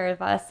takes care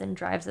of us and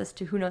drives us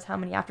to who knows how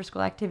many after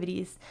school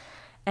activities.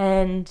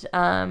 And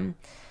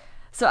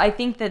so I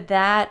think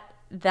that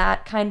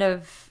kind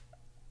of,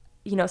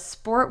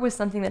 sport was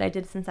something that I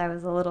did since I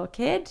was a little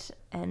kid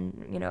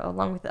and,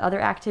 along with the other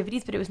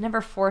activities, but it was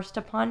never forced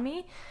upon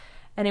me.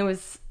 And it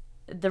was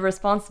the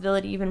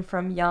responsibility even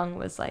from young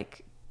was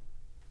like,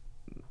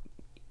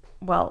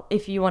 well,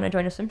 if you want to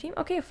join a swim team,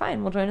 okay,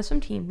 fine, we'll join a swim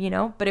team,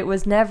 but it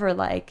was never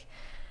like,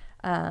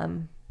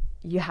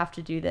 you have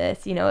to do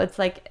this, it's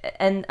like,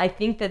 and I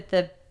think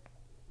that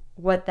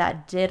what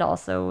that did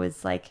also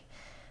was like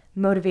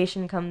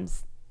motivation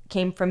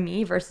came from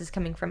me versus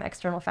coming from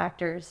external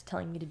factors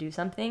telling me to do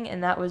something.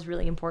 And that was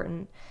really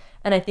important.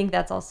 And I think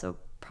that's also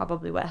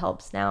probably what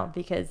helps now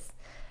because,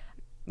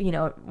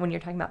 when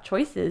you're talking about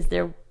choices,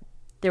 there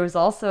was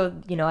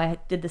also, I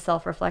did the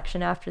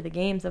self-reflection after the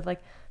games of like,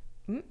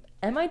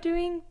 am I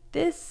doing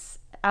this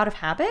out of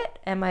habit?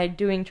 Am I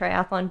doing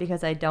triathlon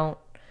because I don't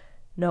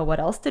know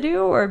what else to do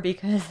or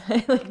because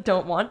I like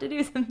don't want to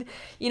do something?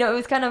 It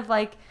was kind of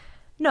like,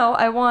 no,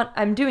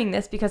 I'm doing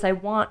this because I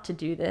want to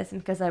do this and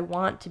because I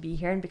want to be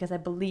here and because I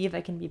believe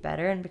I can be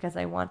better and because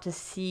I want to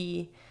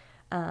see,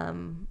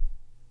 to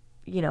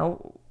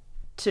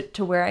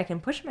where I can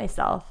push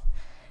myself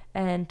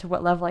and to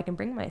what level I can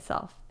bring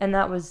myself. And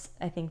that was,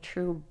 I think,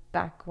 true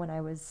back when I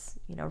was,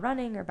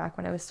 running or back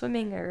when I was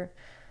swimming or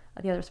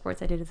the other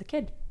sports I did as a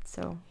kid.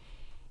 So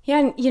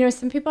yeah, and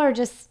some people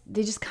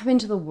they just come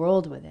into the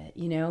world with it.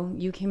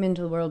 You came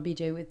into the world,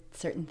 BJ, with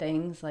certain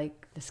things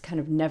like this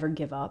kind of never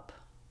give up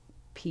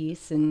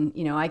piece, and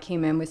I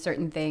came in with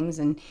certain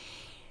things,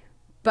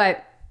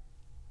 but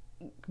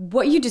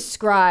what you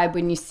describe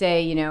when you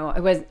say,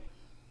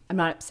 I'm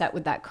not upset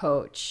with that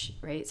coach,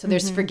 right? So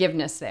there's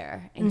forgiveness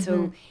there, and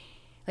so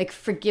like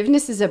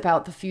forgiveness is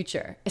about the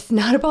future. It's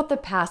not about the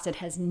past. It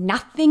has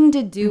nothing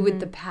to do with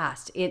the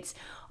past. It's,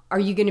 are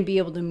you going to be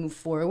able to move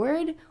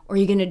forward, or are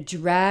you going to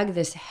drag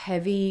this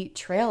heavy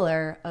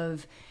trailer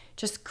of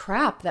just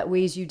crap that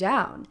weighs you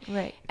down?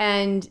 Right.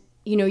 And,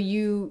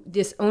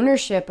 this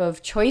ownership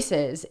of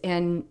choices.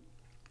 And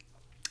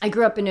I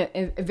grew up in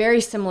a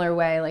very similar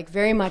way, like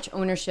very much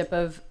ownership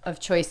of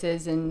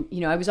choices. And,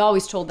 I was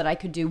always told that I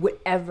could do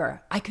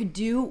whatever. I could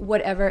do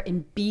whatever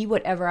and be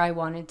whatever I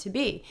wanted to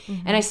be.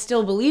 And I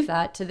still believe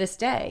that to this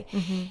day.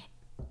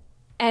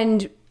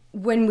 And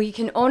when we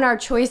can own our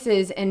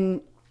choices, and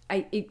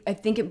I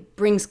think it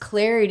brings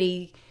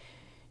clarity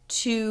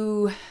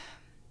to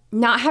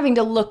not having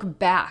to look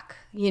back,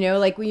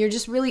 like when you're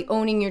just really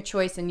owning your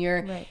choice and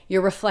you're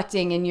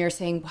reflecting and you're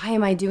saying, why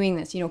am I doing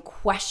this?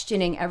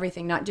 Questioning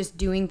everything, not just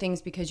doing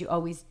things because you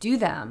always do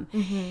them.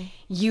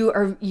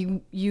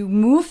 You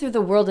move through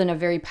the world in a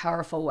very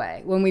powerful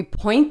way. When we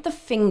point the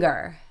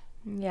finger,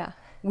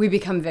 we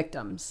become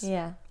victims.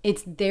 Yeah.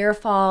 It's their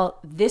fault.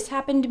 This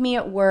happened to me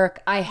at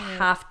work. I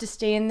have to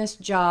stay in this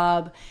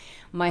job.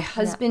 My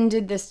husband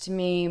did this to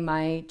me.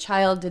 My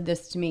child did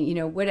this to me.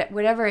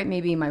 Whatever it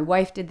may be, my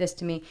wife did this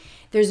to me.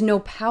 There's no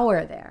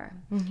power there.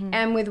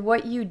 And with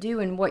what you do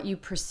and what you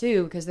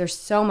pursue, because there's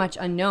so much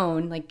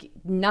unknown, like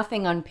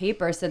nothing on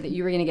paper said that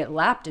you were going to get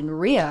lapped in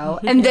Rio.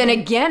 And then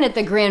again at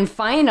the grand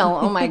final,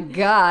 oh my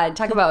God,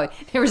 talk about,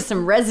 there was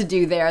some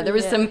residue there. There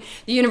was the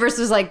universe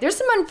was like, there's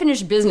some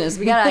unfinished business.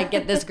 We got to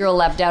get this girl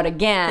lapped out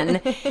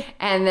again.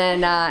 And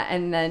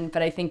then,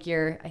 but I think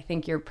you're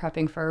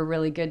prepping for a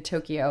really good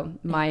Tokyo,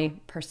 my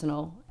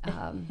personal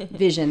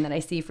vision that I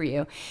see for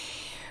you.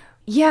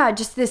 Yeah,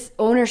 just this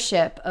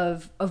ownership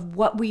of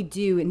what we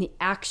do and the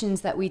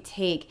actions that we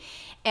take,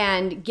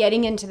 and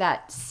getting into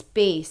that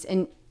space,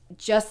 and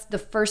just the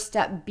first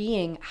step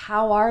being,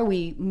 how are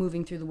we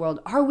moving through the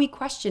world? Are we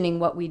questioning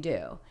what we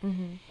do?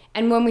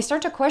 And when we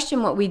start to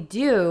question what we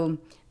do,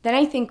 then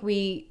I think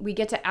we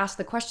get to ask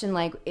the question,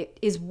 like,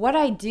 is what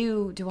I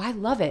do I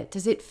love it?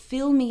 Does it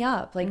fill me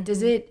up? Like,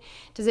 does it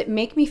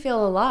make me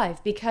feel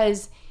alive?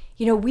 Because,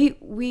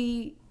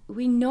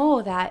 we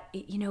know that,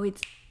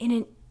 it's in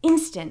an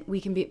instant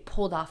we can be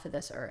pulled off of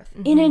this earth.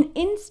 In an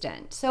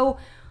instant. So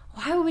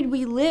why would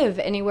we live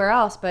anywhere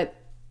else but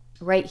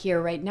right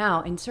here, right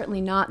now? And certainly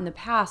not in the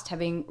past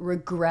having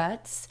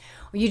regrets.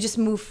 Or you just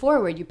move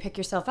forward, you pick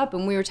yourself up.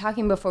 And we were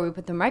talking before we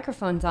put the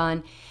microphones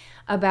on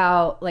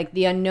about like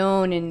the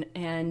unknown and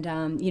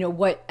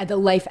what the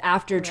life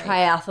after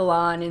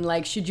triathlon, and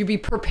like, should you be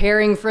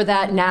preparing for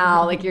that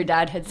now? Like your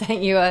dad had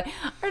sent you an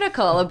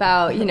article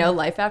about,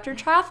 life after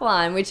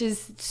triathlon, which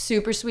is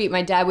super sweet.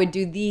 My dad would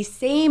do the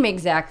same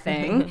exact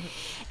thing.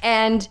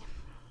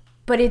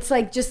 But it's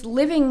like just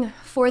living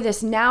for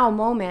this now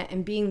moment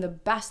and being the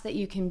best that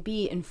you can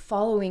be and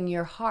following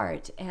your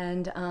heart.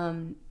 And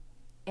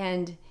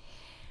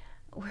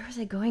where was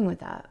I going with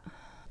that?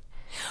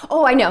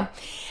 Oh, I know.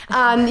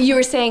 You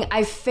were saying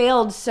I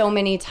failed so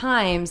many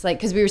times, like,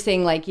 because we were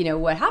saying, like,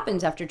 what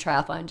happens after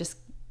triathlon, just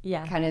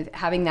kind of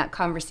having that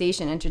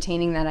conversation,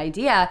 entertaining that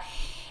idea.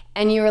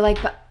 And you were like,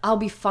 but I'll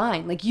be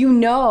fine. Like,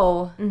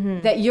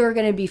 that you're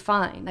going to be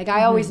fine. Like,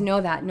 I always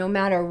know that no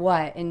matter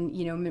what. And,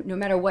 no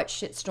matter what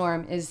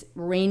shitstorm is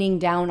raining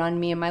down on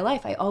me in my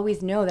life, I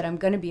always know that I'm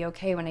going to be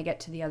okay when I get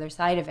to the other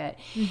side of it.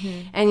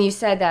 And you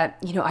said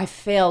that, I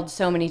failed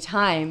so many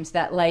times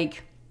that,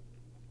 like,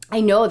 I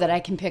know that I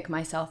can pick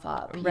myself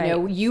up.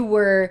 Right. You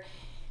were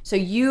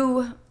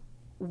a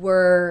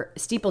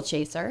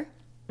steeplechaser.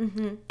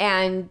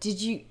 And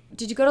did you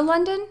go to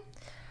London?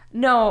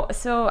 No,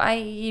 so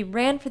I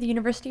ran for the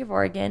University of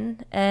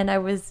Oregon, and I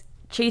was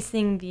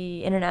chasing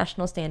the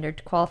international standard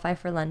to qualify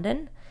for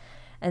London.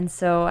 And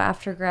so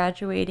after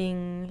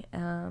graduating,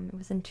 it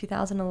was in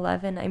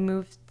 2011, I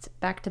moved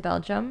back to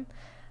Belgium.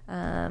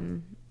 I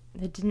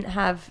didn't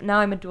have, now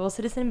I'm a dual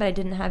citizen, but I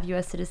didn't have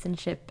U.S.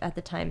 citizenship at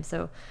the time.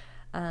 So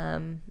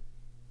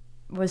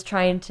was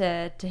trying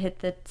to hit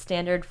the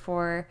standard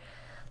for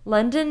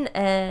London,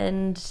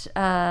 and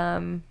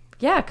kind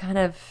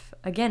of,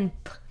 again,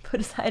 put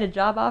aside a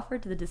job offer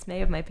to the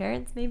dismay of my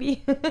parents,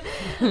 maybe.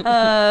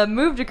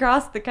 Moved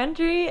across the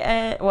country,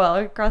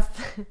 across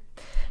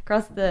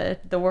the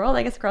world,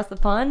 I guess, across the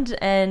pond,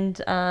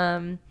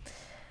 and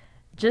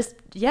just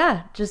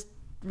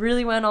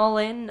really went all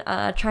in,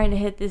 trying to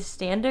hit this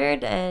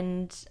standard.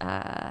 And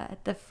at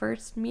the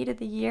first meet of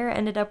the year,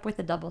 ended up with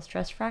a double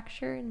stress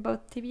fracture in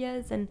both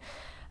tibias. And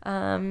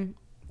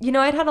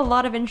I'd had a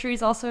lot of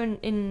injuries also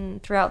in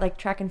throughout, like,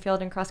 track and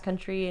field and cross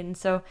country, and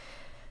so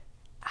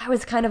I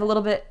was kind of a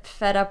little bit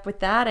fed up with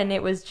that. And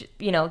it was,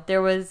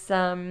 there was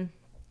no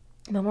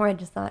more. I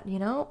just thought,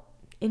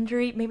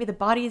 injury, maybe the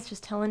body is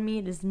just telling me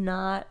it is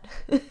not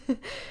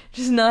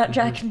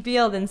track and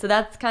field. And so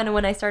that's kind of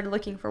when I started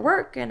looking for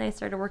work, and I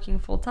started working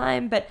full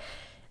time. But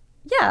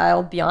yeah,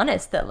 I'll be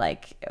honest that,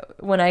 like,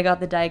 when I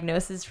got the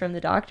diagnosis from the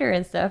doctor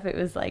and stuff, it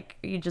was like,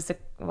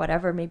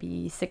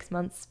 maybe 6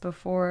 months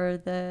before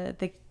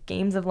the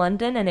Games of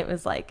London, and it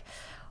was like,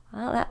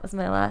 well, that was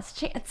my last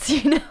chance,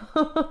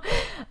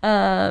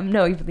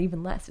 No,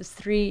 even less. It was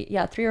 3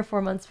 or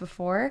 4 months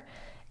before.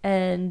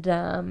 And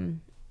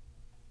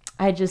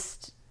I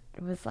just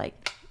was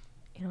like,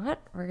 you know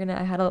what?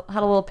 I had a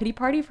little pity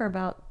party for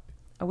about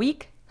a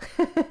week.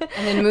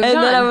 And then moved on.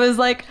 And then I was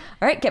like,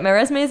 all right, get my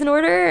resumes in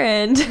order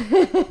and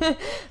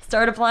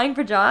start applying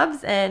for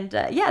jobs. And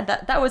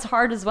that was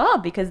hard as well,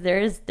 because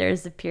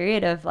there's a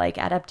period of, like,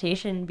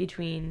 adaptation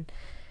between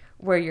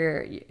where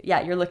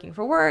you're looking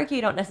for work.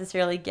 You don't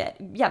necessarily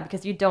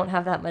because you don't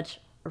have that much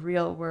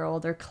real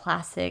world or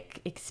classic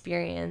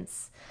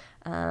experience,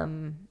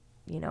 for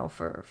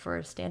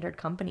a standard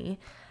company.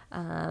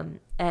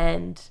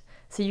 And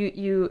so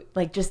you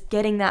like just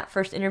getting that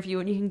first interview,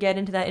 and you can get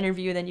into that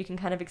interview, then you can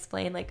kind of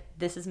explain like,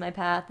 this is my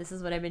path, this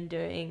is what I've been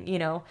doing, you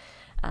know.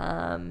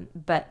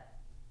 But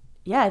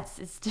yeah,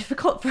 it's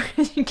difficult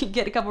because you can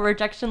get a couple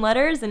rejection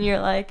letters and you're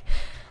like,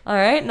 all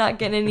right, not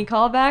getting any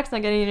callbacks,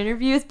 not getting any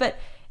interviews, but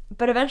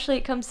eventually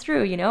it comes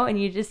through, you know,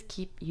 and you just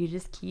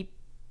keep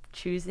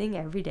choosing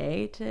every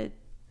day to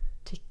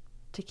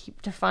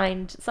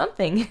find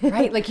something.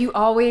 Right. Like we're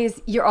always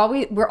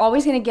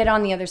going to get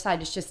on the other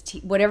side. It's just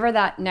whatever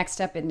that next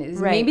step is.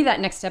 Right. Maybe that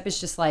next step is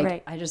just like,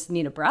 Right. I just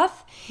need a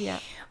breath. Yeah.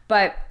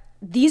 But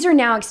these are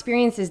now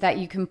experiences that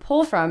you can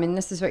pull from. And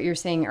this is what you were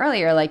saying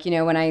earlier. Like, you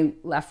know, when I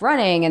left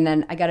running and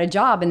then I got a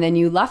job, and then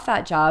you left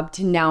that job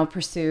to now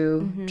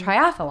pursue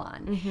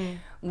triathlon,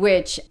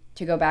 which,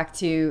 to go back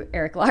to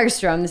Eric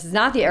Lagerstrom, this is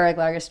not the Eric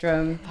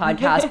Lagerstrom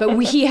podcast, but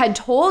he had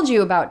told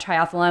you about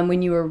triathlon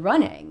when you were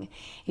running.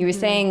 He was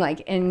saying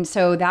like, and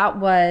so that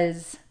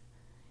was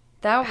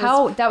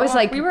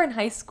like, we were in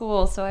high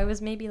school, so I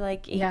was maybe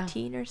like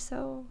 18 or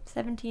so,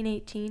 17,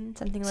 18,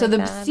 something like that. So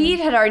the seed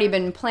had already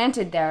been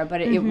planted there, but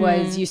it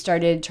was, you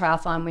started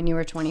triathlon when you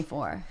were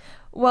 24.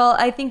 Well,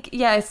 I think,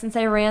 yeah, since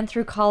I ran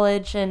through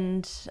college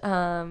and, you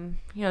know,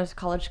 it was a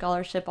college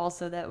scholarship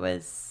also that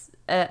was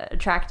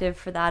attractive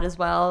for that as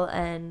well.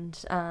 And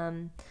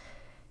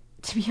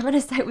to be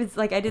honest,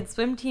 I did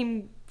swim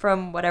team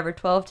from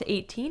 12 to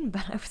 18,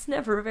 but I was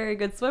never a very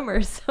good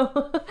swimmer.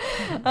 So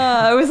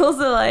I was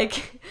also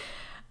like,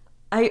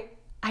 I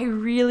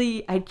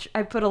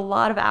put a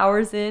lot of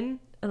hours in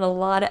and a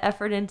lot of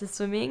effort into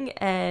swimming,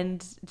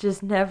 and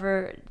just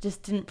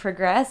didn't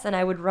progress. And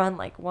I would run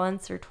like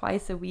once or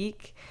twice a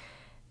week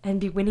and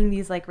be winning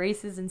these like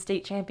races and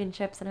state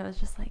championships. And I was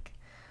just like,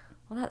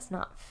 well, that's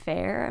not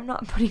fair. I'm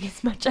not putting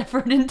as much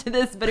effort into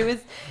this. But it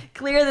was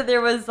clear that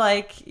there was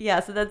like,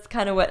 so that's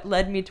kind of what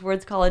led me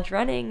towards college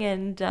running.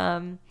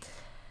 And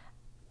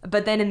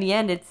but then in the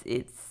end,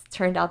 it's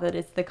turned out that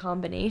it's the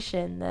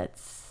combination that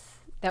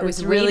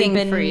was really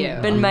waiting for you.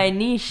 Been my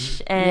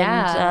niche.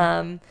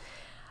 And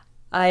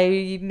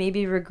I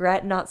maybe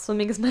regret not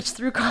swimming as much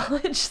through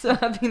college, so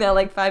having that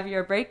like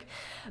 5-year break.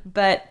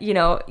 But you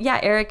know,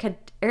 Eric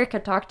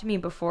had talked to me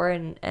before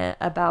and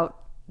about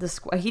the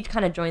squad. He'd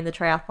kind of joined the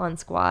triathlon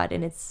squad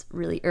in its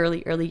really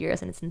early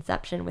years, in its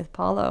inception with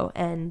Paulo,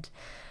 and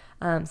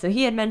so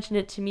he had mentioned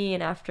it to me.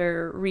 And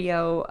after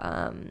Rio,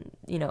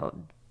 you know,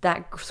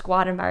 that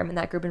squad environment,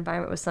 that group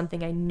environment was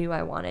something I knew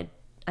I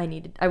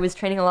needed. I was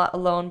training a lot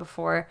alone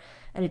before,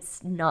 and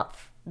it's not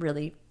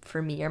really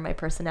for me or my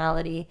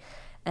personality.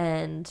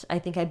 And I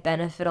think I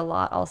benefit a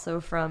lot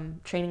also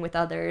from training with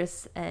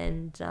others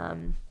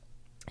and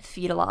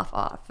feed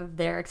off of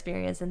their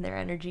experience and their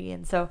energy.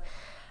 And so,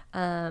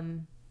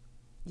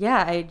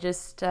 I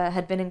just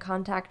had been in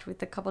contact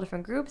with a couple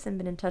different groups and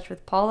been in touch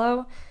with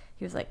Paulo.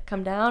 He was like,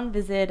 come down,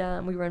 visit.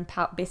 We were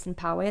based in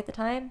Poway at the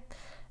time.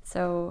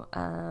 So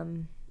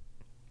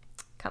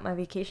cut my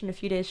vacation a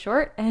few days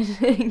short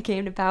and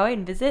came to Poway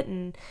and visit.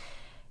 And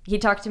he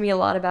talked to me a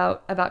lot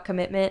about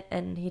commitment,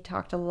 and he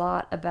talked a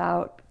lot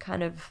about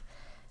kind of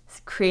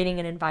creating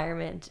an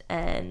environment.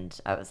 And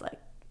I was like,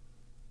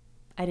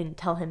 I didn't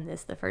tell him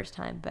this the first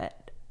time,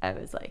 but I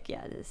was like,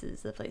 yeah, this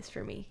is the place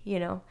for me, you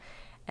know?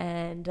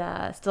 And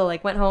still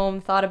like went home,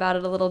 thought about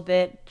it a little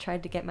bit,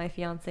 tried to get my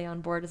fiance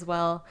on board as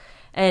well.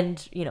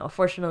 And, you know,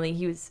 fortunately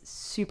he was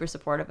super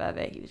supportive of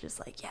it. He was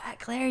just like, yeah,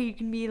 Claire, you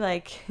can be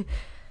like,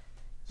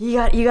 you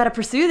got to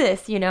pursue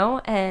this, you know?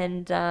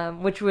 And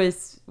which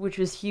was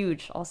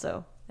huge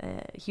also,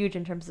 huge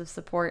in terms of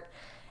support.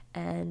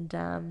 And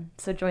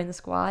so joined the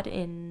squad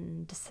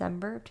in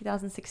December of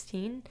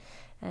 2016,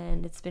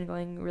 and it's been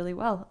going really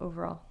well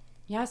overall.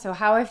 Yeah. So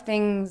how have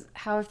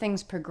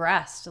things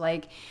progressed?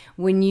 Like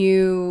when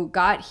you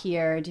got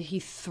here, did he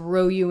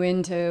throw you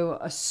into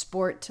a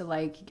sport to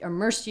like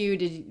immerse you?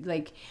 Did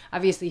like,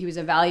 obviously he was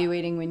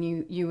evaluating when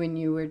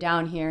you were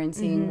down here and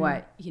seeing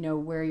what, you know,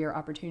 where your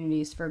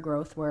opportunities for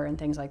growth were and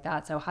things like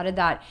that. So how did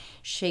that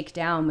shake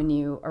down when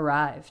you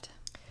arrived?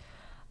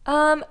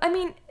 I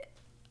mean,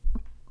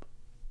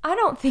 I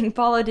don't think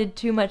Paulo did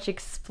too much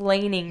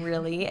explaining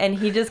really, and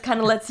he just kind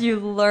of lets you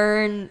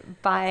learn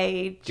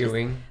by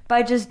doing.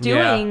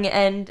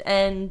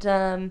 And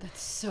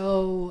that's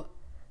so.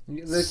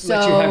 Let you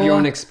have your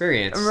own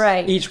experience,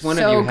 right? Each one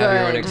of you have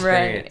your own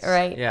experience,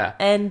 right? Yeah,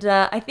 and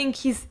I think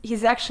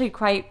he's actually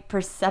quite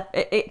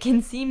perceptive. It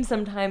can seem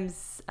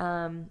sometimes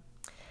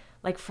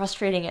like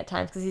frustrating at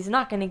times because he's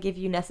not going to give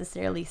you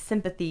necessarily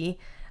sympathy.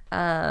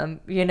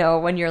 You know,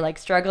 when you're like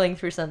struggling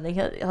through something,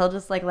 he'll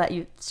just like let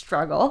you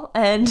struggle,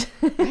 and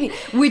right.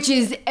 Which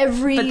is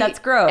but that's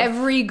growth.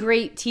 Every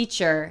great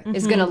teacher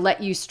is going to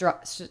let you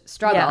struggle.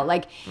 Yeah.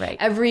 Like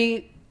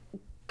every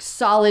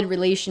solid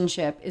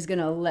relationship is going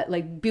to let,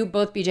 like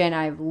both BJ and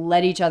I have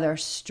let each other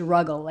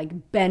struggle,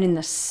 like been in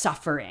the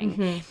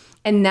suffering.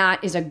 And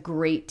that is a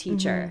great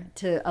teacher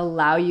to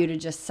allow you to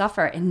just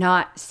suffer and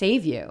not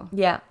save you.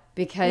 Yeah.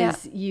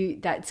 Because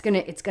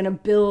it's gonna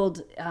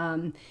build,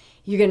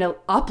 you're going to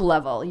up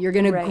level. You're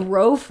going Right. to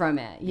grow from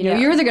it. You know, Yeah.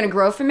 you're either going to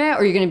grow from it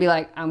or you're going to be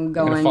like, I'm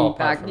gonna fall going apart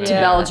back from to it.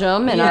 Yeah.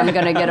 Belgium and I'm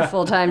going to get a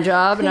full-time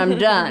job and I'm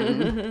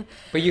done.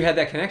 But you had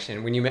that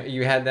connection when you met.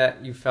 You had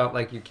that. You felt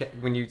like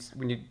when you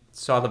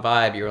saw the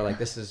vibe, you were like,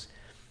 "This is."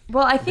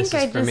 Well, I think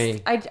This is for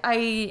me.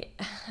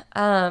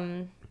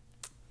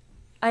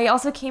 I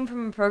also came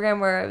from a program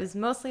where I was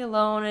mostly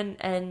alone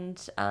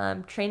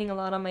and training a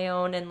lot on my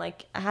own, and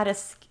like I had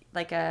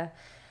a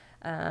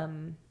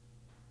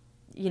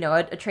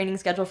training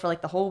schedule for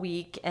like the whole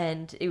week,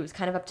 and it was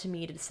kind of up to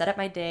me to set up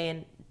my day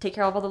and take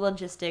care of all the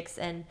logistics.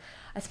 And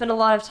I spent a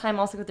lot of time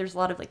also, there's a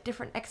lot of like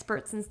different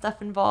experts and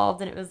stuff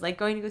involved, and it was like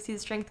going to go see the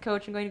strength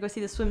coach and going to go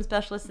see the swim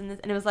specialist, and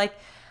it was like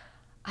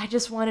I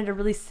just wanted a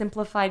really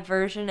simplified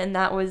version, and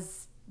that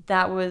was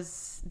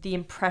the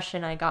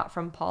impression I got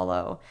from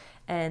Paulo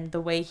and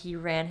the way he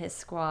ran his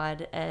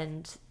squad.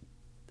 And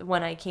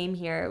when I came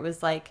here, it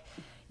was like,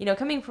 you know,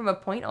 coming from a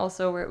point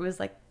also where it was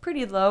like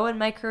pretty low in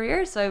my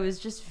career, so I was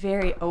just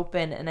very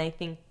open. And I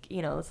think,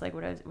 you know, it's like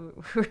what we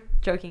were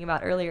joking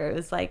about earlier. It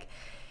was like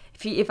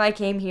if I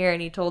came here and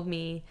he told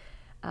me,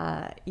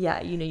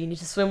 yeah, you know, you need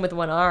to swim with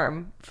one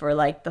arm for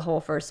like the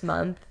whole first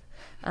month.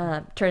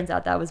 Turns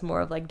out that was more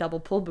of like double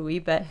pull buoy,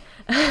 but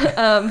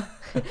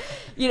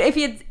you know, if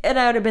he had, and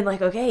I would have been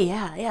like, okay,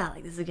 yeah,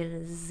 like this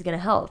is gonna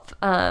help.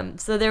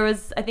 So there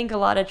was, I think, a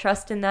lot of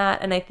trust in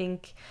that, and I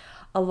think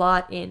a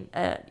lot in,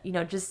 you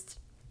know, just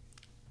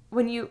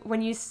when you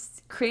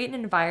create an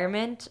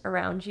environment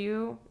around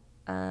you,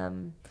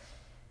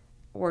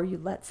 or you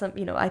let some,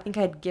 you know, I think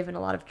I'd given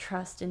a lot of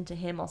trust into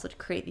him also to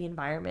create the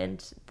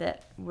environment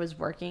that was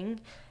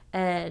working.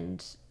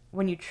 And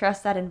when you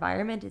trust that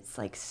environment, it's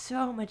like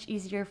so much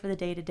easier for the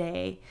day to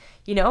day,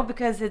 you know,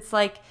 because it's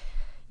like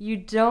you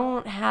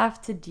don't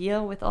have to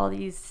deal with all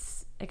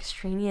these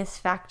extraneous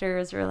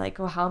factors or like,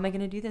 oh, how am I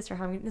going to do this? Or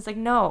how am I, it's like,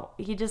 no,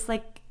 you just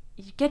like,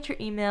 you get your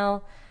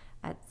email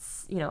at,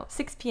 you know,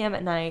 6 p.m.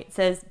 at night,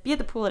 says be at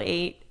the pool at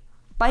 8,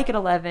 bike at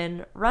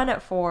 11, run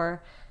at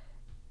 4.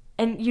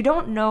 And you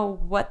don't know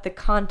what the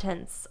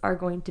contents are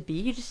going to be.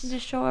 You just need to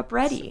show up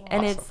ready. So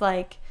and awesome. it's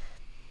like,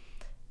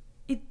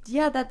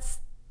 yeah, that's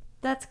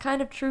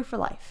kind of true for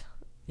life.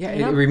 Yeah,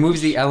 You know? it removes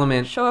the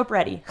element. Show up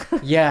ready.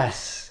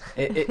 Yes,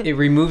 it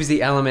removes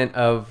the element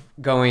of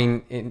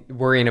going and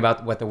worrying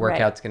about what the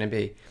workout's going to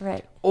be,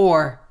 Right.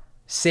 or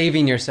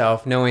saving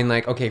yourself, knowing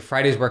like, okay,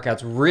 Friday's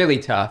workout's really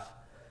tough.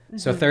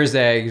 So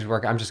Thursday's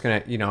work, I'm just gonna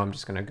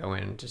go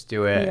in and just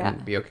do it Yeah.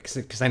 and be okay,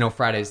 because I know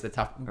Friday's the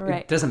tough.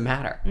 Right. It doesn't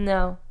matter.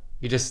 No.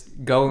 You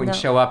just go and No.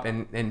 show up,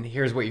 and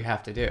here's what you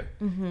have to do,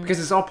 because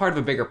it's all part of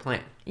a bigger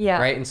plan. Yeah.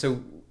 Right. And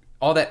so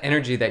all that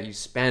energy that you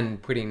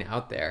spend putting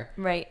out there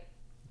Right.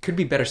 could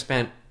be better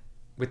spent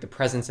with the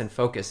presence and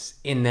focus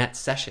in that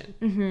session,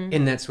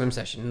 in that swim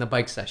session, in the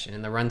bike session,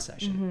 in the run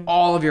session.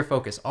 All of your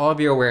focus, all of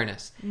your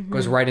awareness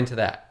goes right into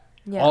that.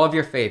 Yeah. All of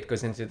your faith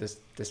goes into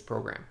this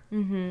program.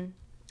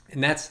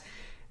 And that's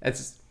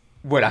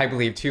what I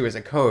believe too as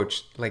a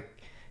coach.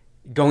 Like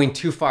going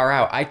too far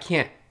out, I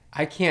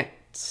can't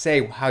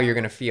say how you're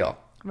going to feel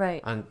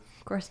Right. on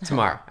Of course not.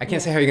 tomorrow. I can't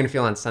say how you're going to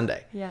feel on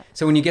Sunday. Yeah.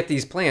 So when you get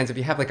these plans, if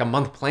you have like a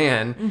month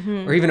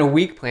plan or even a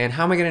week plan,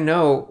 how am I going to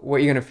know what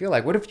you're going to feel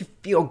like? What if you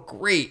feel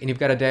great and you've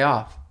got a day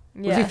off?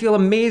 What if Yeah. you feel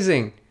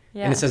amazing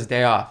Yeah. and it says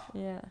day off?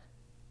 Yeah.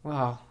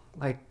 Wow,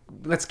 like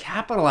let's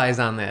capitalize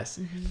on this.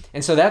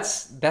 And so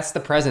that's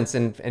the presence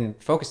and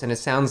focus. And it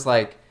sounds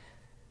like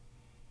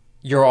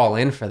you're all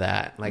in for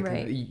that. Like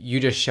Right. you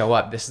just show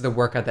up. This is the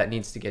workout that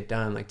needs to get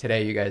done. Like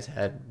today you guys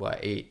had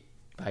 8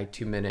 by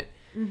 2 minute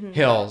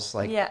hills.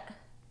 Like Yeah.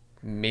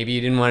 maybe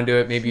you didn't want to do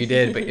it, maybe you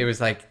did, but it was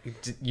like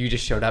you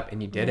just showed up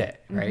and you did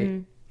it,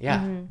 right?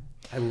 Yeah.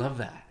 I love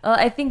that. Well,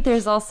 I think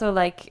there's also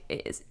like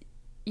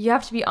you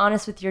have to be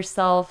honest with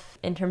yourself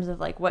in terms of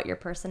like what your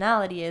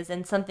personality is.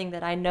 And something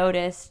that I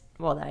noticed,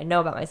 well, that I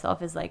know about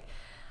myself is like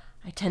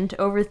I tend to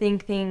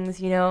overthink things,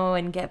 you know,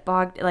 and I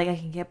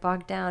can get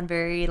bogged down,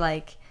 very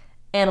like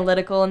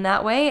analytical in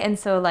that way. And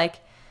so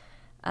like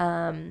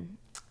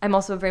I'm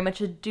also very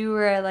much a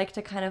doer. I like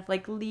to kind of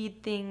like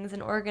lead things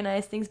and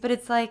organize things, but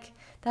it's like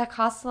that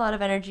costs a lot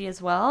of energy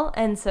as well.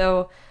 And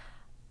so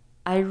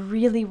I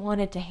really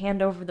wanted to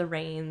hand over the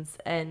reins,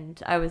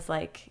 and I was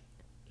like,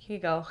 here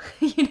you go.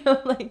 You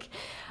know, like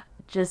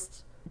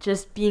just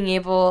being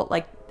able,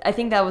 like, I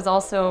think that was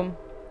also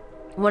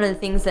one of the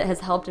things that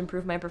has helped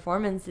improve my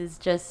performance is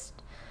just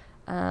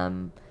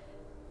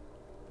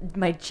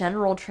my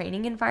general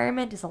training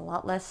environment is a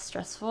lot less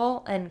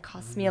stressful and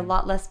costs me a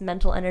lot less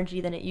mental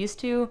energy than it used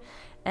to.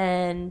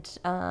 And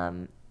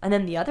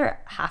then the other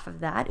half of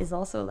that is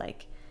also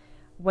like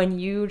when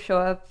you show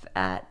up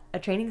at a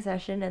training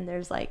session and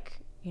there's like,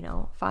 you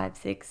know, 5,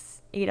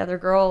 6, 8 other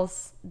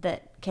girls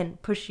that can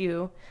push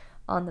you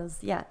on those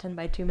 10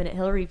 by 2 minute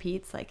hill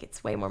repeats, like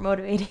it's way more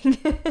motivating.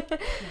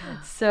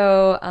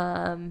 So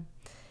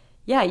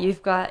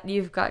you've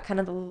got kind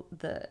of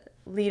the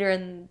leader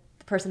and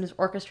the person who's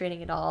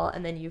orchestrating it all,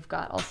 and then you've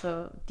got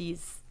also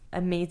these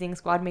amazing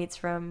squad mates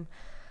from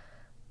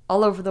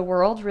all over the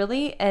world,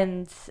 really.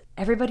 And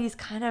everybody's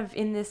kind of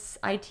in this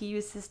ITU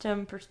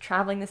system,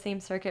 traveling the same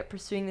circuit,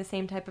 pursuing the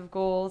same type of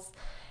goals,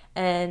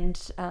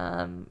 and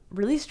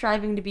really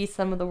striving to be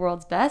some of the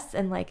world's best.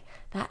 And like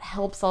that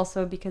helps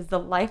also because the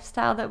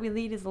lifestyle that we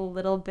lead is a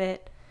little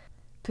bit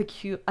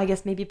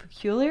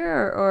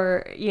peculiar,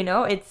 or you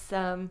know, it's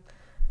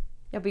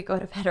we go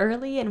to bed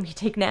early and we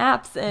take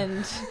naps,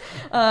 and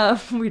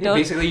we don't.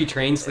 Basically, you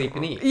train, sleep,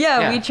 and eat.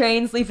 We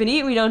train, sleep, and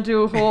eat. We don't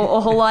do a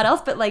whole lot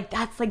else, but like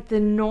that's like the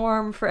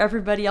norm for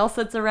everybody else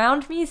that's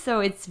around me. So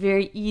it's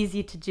very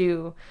easy to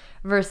do.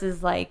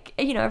 Versus like,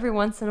 you know, every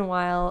once in a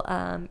while,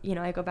 you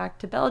know, I go back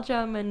to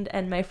Belgium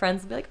and my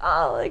friends will be like,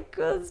 oh, like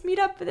let's meet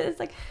up. And it's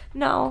like,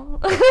 no,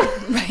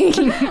 right?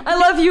 I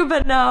love you,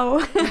 but no.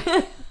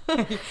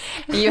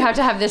 You have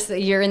to have this,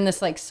 you're in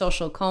this like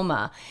social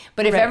coma.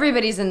 But if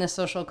everybody's in the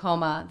social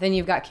coma, then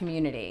you've got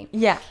community.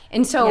 Yeah.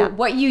 And so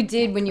what you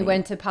did when you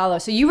went to Palo,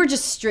 so you were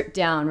just stripped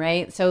down,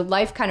 right? So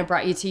life kind of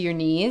brought you to your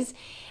knees.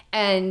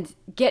 And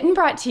getting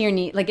brought to your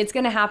knee, like it's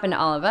going to happen to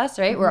all of us,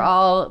 right? We're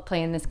all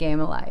playing this game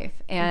of life.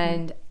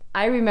 And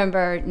I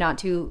remember not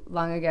too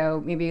long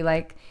ago, maybe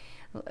like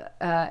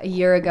a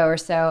year ago or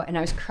so, and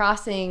I was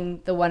crossing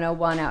the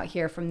 101 out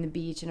here from the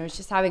beach, and I was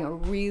just having a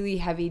really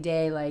heavy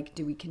day. Like,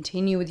 do we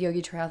continue with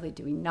Yogi Triathlete?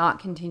 Do we not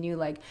continue?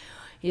 Like,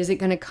 is it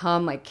going to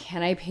come? Like,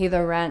 can I pay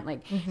the rent?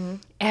 Like,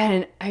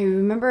 and I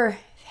remember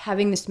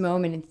having this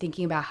moment and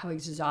thinking about how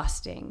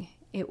exhausting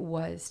it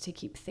was to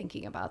keep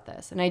thinking about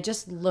this. And I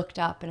just looked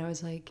up and I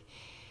was like,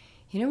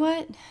 you know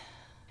what?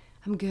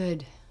 I'm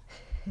good.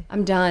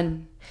 I'm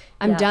done.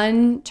 I'm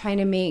done trying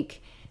to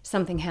make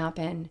something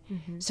happen.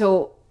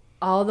 So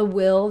all the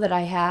will that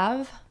I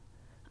have,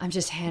 I'm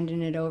just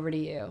handing it over to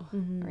you,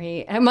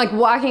 right? And I'm like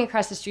walking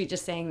across the street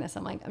just saying this.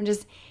 I'm like, I'm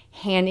just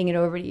handing it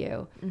over to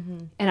you.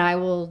 And I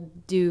will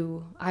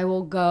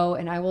go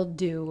and I will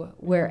do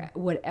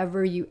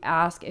whatever you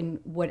ask, and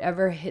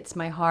whatever hits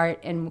my heart,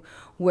 and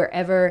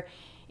wherever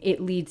it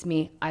leads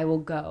me, I will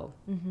go.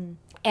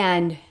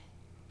 And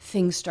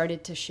things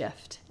started to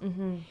shift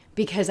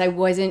because I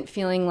wasn't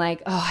feeling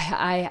like, oh,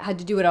 I had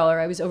to do it all, or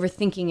I was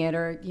overthinking it,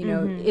 or, you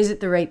know, is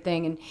it the right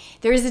thing? And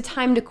there is a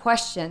time to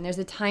question. There's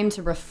a time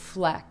to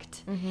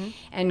reflect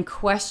and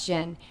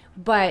question.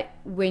 But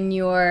when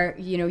you're,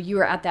 you know, you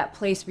were at that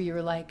place where you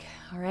were like,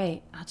 all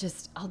right,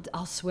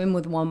 I'll swim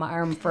with one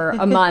arm for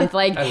a month.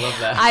 Like, I love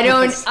that.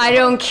 I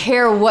don't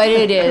care what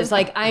it is.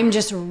 Like, I'm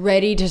just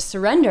ready to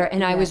surrender.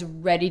 And I was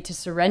ready to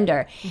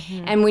surrender.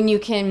 And when you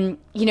can,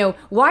 you know,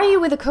 why are you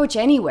with a coach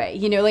anyway?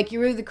 You know, like,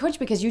 you're with a coach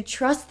because you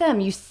trust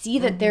them. You see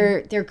that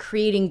they're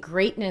creating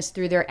greatness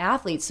through their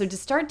athletes. So to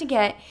start to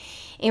get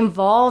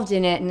involved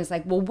in it, and it's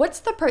like, well,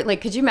 what's the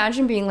like, could you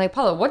imagine being like,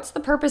 Paulo, what's the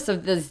purpose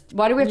of this?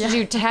 Why do we have to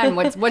do 10?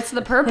 What's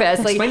the purpose?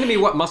 Like, explain to me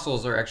what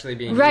muscles are actually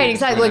being right,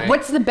 used. exactly. Like,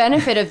 what's the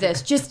benefit of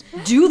this? Just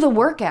do the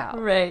workout.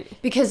 Right.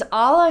 Because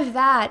all of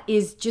that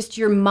is just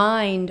your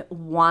mind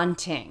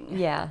wanting.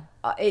 Yeah.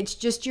 It's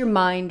just your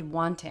mind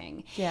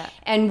wanting. Yeah.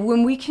 And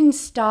when we can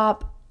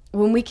stop,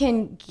 when we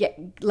can get,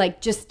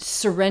 like, just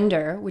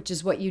surrender, which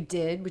is what you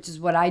did, which is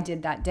what I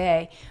did that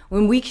day,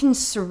 when we can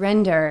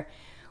surrender,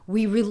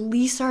 we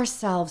release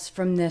ourselves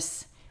from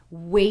this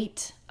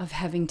weight of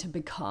having to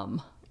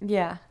become.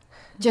 Yeah.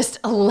 Just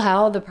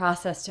allow the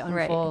process to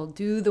unfold.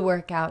 Do the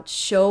workout,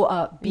 show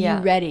up, be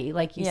ready,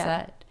 like you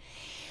said.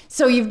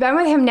 So you've been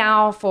with him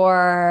now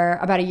for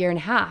about a year and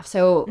a half.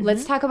 So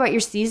let's talk about your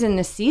season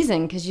this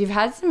season, because you've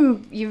had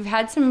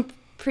some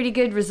pretty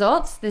good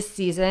results this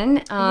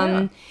season.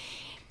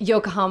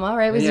 Yokohama,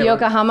 right? It was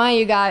Yokohama.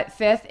 You got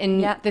 5th.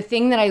 And the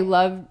thing that I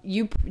love,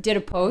 you did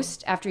a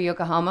post after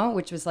Yokohama,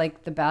 which was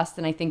like the best.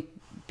 And I think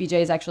BJ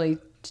has actually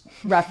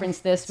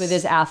referenced this with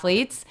his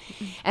athletes.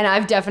 And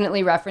I've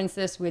definitely referenced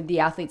this with the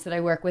athletes that I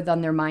work with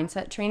on their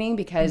mindset training,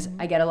 because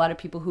I get a lot of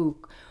people who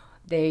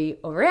they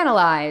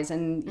overanalyze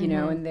and, you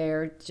know, and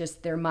they're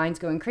just, their mind's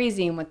going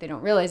crazy. And what they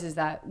don't realize is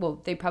that,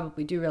 well, they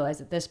probably do realize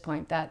at this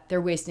point that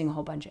they're wasting a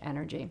whole bunch of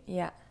energy.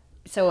 Yeah.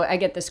 So I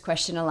get this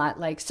question a lot,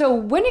 like, so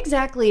when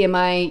exactly am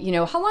I, you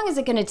know, how long is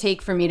it going to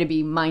take for me to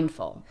be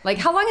mindful? Like,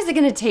 how long is it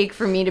going to take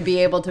for me to be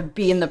able to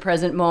be in the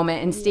present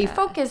moment and stay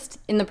focused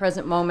in the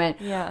present moment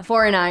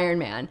for an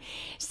Ironman?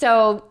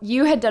 So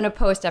you had done a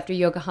post after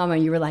Yokohama,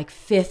 you were like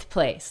 5th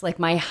place, like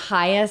my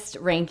highest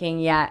ranking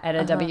yet at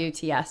a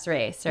WTS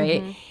race,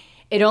 right?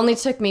 It only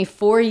took me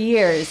 4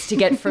 years to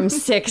get from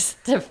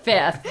 6th to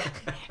 5th,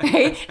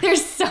 right?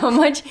 There's so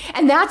much,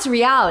 and that's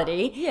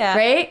reality,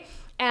 right?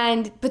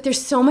 But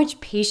there's so much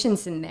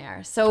patience in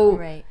there.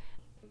 So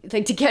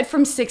like, to get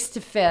from 6th to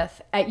 5th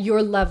at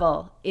your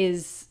level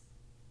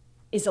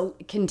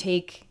can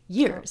take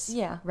years.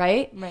 Yeah.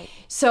 Right? Right.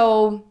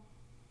 So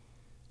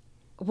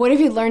what have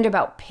you learned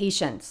about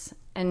patience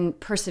and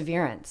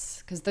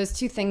perseverance? Because those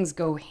two things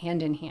go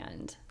hand in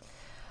hand.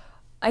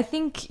 I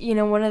think, you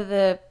know, one of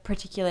the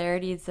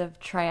particularities of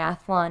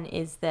triathlon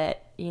is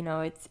that, you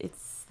know, it's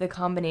the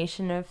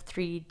combination of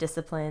 3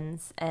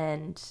 disciplines,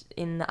 and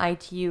in the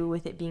ITU,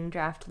 with it being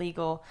draft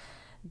legal,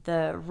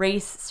 the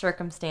race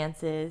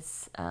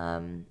circumstances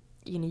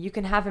you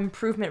can have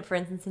improvement, for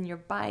instance, in your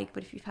bike,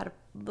 but if you've had a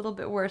little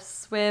bit worse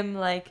swim,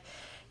 like,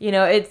 you're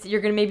going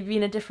to maybe be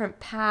in a different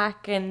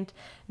pack, and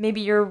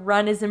maybe your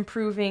run is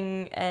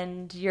improving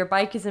and your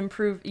bike is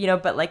improved,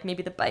 but like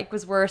maybe the bike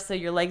was worse, so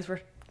your legs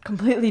were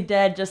completely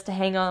dead just to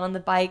hang on the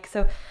bike.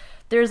 So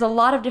there's a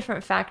lot of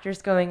different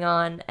factors going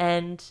on,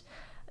 and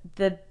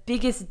the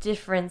biggest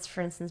difference,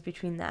 for instance,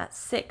 between that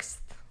 6th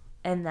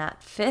and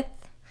that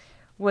 5th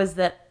was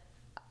that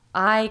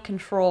I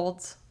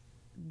controlled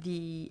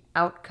the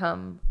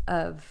outcome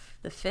of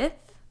the 5th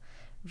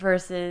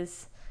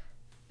versus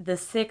the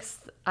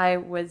 6th. I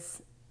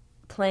was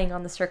playing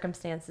on the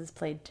circumstances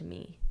played to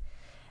me.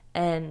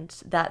 And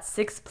that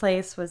 6th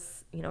place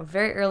was,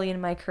 very early in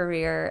my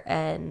career,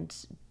 and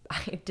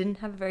I didn't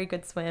have a very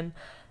good swim.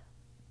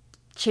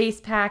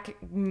 Chase pack,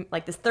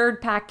 like this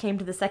 3rd pack came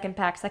to the 2nd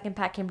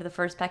pack came to the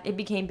 1st pack. It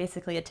became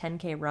basically a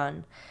 10K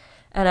run.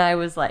 And I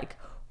was like,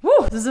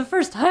 whoa, this is the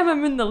first time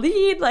I'm in the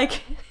lead.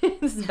 Like,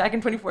 this is back in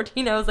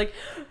 2014. I was like,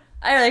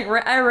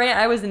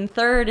 I was in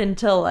 3rd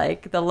until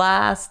like the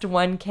last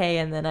 1K,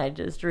 and then I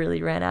just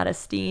really ran out of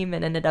steam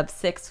and ended up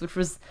 6th, which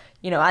was,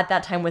 at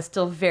that time was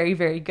still very,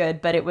 very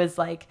good, but it was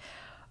like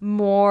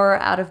more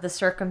out of the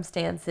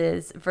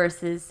circumstances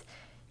versus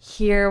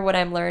here. What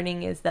I'm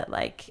learning is that,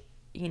 like,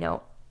 you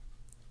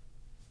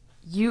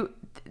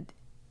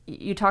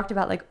talked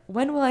about like,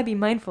 when will I be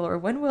mindful or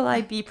when will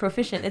I be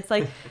proficient? It's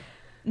like,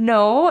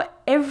 no,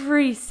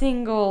 every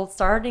single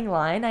starting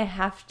line I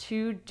have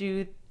to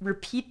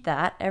repeat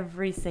that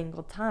every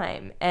single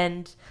time,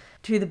 and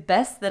to the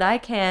best that I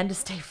can to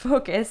stay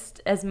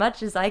focused as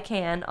much as I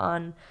can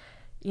on,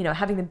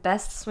 having the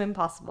best swim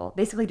possible,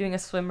 basically doing a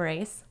swim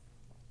race.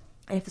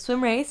 And if the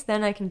swim race,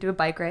 then I can do a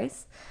bike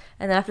race.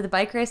 And then after the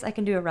bike race, I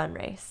can do a run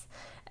race.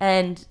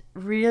 And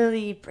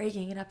really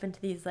breaking it up into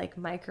these like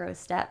micro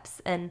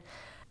steps. And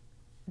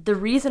the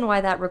reason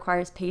why that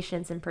requires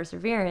patience and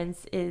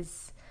perseverance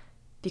is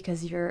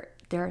because there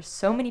are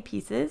so many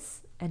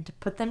pieces, and to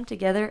put them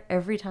together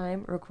every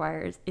time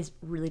is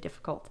really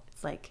difficult.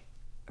 It's like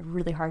a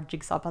really hard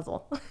jigsaw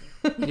puzzle.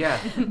 Yeah.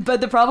 But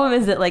the problem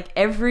is that like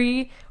a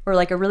really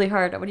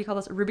hard, what do you call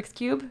this? A Rubik's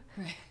Cube?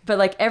 Right. But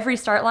like every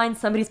start line,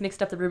 somebody's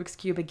mixed up the Rubik's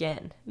Cube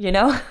again,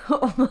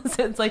 Almost.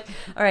 It's like,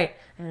 all right,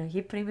 I'm going to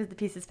keep putting the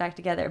pieces back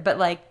together. But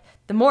like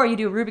the more you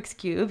do a Rubik's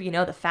Cube,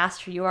 the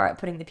faster you are at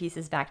putting the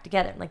pieces back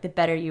together, like the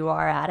better you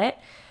are at it.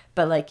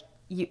 But like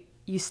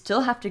you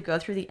still have to go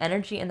through the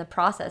energy and the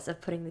process of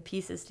putting the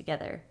pieces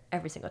together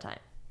every single time.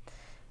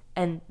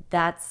 And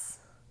that's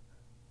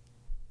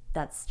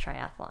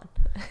triathlon.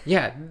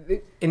 Yeah.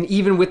 And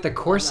even with the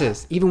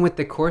courses,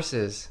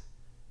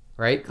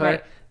 right, Claire?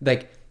 Right.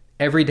 Like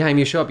every time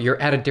you show up,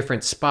 you're at a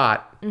different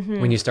spot.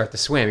 When you start the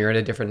swim, you're at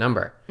a different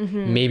number.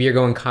 Maybe you're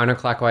going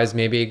counterclockwise.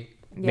 Maybe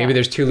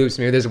there's 2 loops.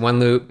 Maybe there's 1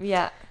 loop.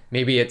 Yeah.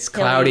 Maybe it's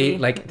cloudy.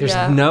 Like there's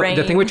rain.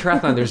 The thing with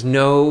triathlon, there's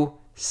no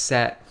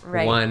set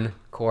right. one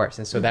course.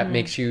 And so that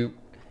makes you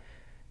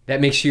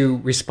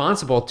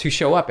responsible to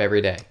show up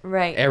every day.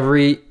 Right.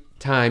 Every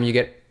time you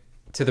get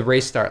to the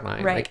race start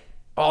line. Right. Like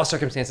all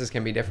circumstances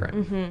can be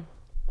different.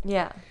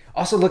 Yeah.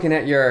 Also looking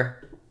at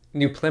your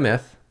new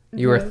Plymouth,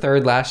 you were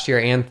 3rd last year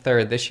and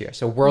 3rd this year.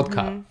 So World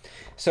Cup.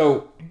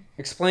 So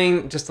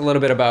explain just a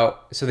little bit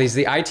about, so there's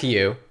the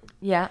ITU.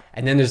 Yeah.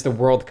 And then there's the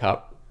World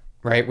Cup,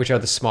 right? Which are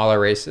the smaller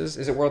races.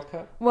 Is it World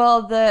Cup?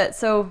 Well, the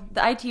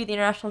ITU, the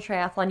International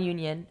Triathlon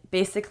Union,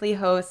 basically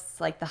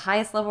hosts like the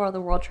highest level of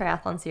the World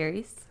Triathlon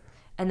Series.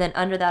 And then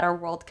under that are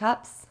World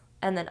Cups.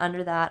 And then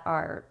under that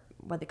are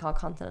what they call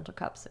Continental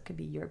Cups. So it could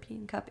be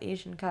European Cup,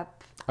 Asian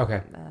Cup,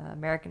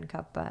 American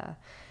Cup.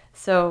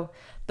 So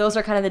those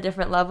are kind of the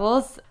different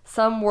levels.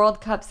 Some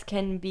World Cups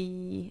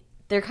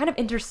they're kind of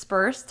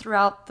interspersed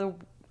throughout the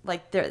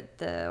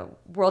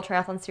World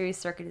Triathlon Series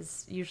circuit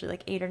is usually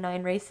like 8 or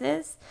 9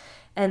 races.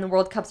 And the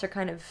World Cups are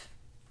kind of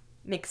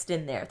mixed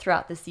in there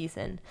throughout the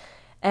season.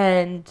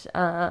 And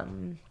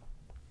but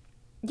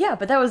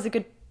that was a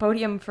good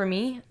podium for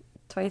me.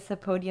 Twice a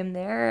podium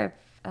there.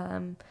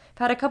 I've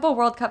had a couple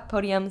World Cup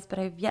podiums, but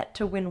I've yet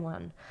to win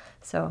one.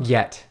 So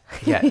Yet.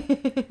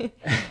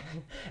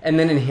 And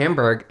then in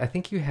Hamburg, I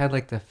think you had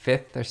like the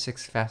 5th or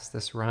 6th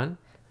fastest run.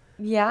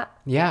 Yeah.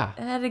 I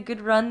had a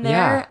good run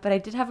there, but I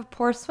did have a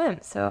poor swim,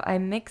 so I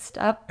mixed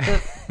up the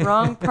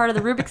wrong part of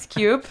the Rubik's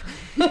Cube.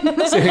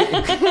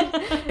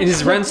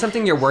 Is run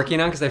something you're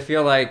working on? Because I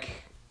feel like,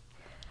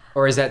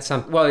 or is that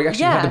something? Well, you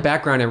actually have the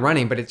background in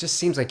running, but it just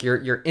seems like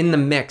you're in the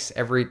mix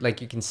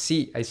you can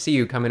see. I see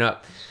you coming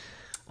up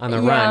on the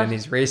run in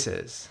these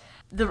races.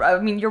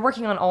 You're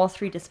working on all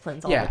 3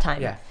 disciplines all the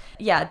time.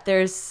 Yeah.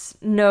 There's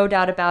no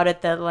doubt about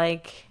it that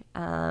like.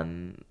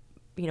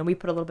 We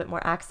put a little bit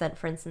more accent,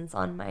 for instance,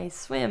 on my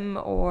swim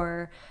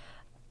or,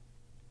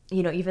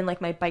 even like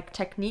my bike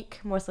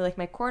technique, mostly like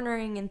my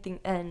cornering and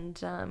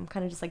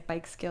kind of just like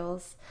bike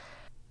skills.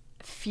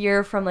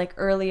 Fear from like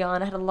early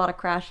on. I had a lot of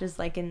crashes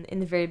like in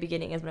the very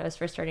beginning as when I was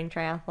first starting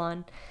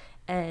triathlon.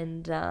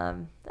 And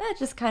that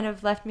just kind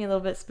of left me a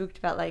little bit spooked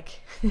about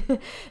like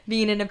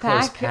being in a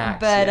pack. Packs,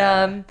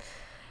 but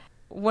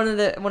one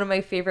of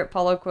my favorite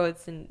Paulo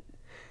quotes, and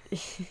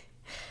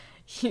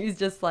he was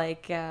just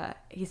like,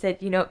 he said,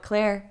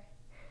 Claire,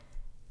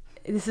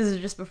 this is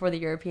just before the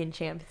European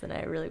champs, and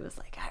I really was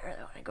like, I really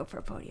want to go for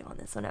a podium on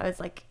this one. I was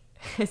like,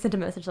 I sent a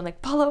message. I'm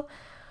like, Paulo,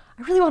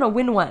 I really want to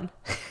win one.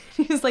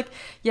 He was like,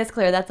 yes,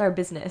 Claire, that's our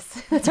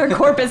business. That's our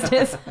core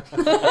business.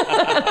 I'm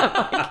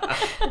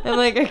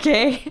like,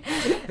 okay.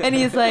 And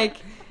he's like,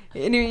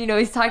 and,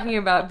 he's talking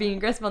about being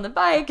aggressive on the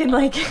bike and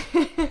like,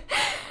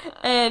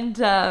 and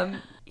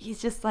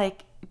he's just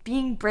like,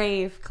 being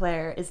brave,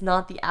 Claire, is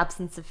not the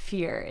absence of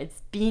fear.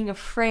 It's being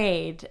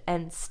afraid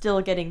and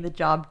still getting the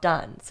job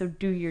done. So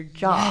do your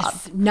job.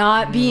 Yes,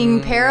 not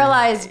being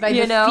paralyzed by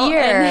the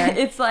fear. And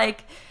it's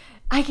like,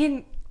 I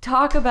can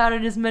talk about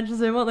it as much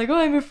as I want. Like, oh,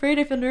 I'm afraid,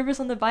 I feel nervous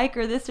on the bike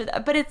or this or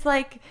that. But it's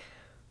like,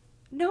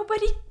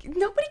 nobody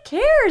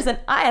cares. And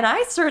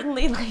I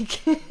certainly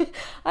like,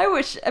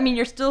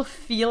 you're still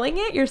feeling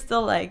it. You're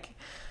still like,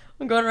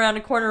 I'm going around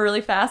a corner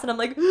really fast, and I'm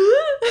like,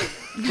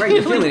 right,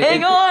 you're feeling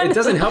hang on. It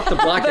doesn't help to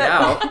block it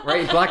out,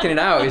 right? Blocking it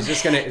out is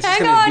just gonna.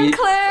 Hang on,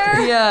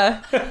 Claire.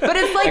 Yeah, but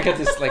it's like I got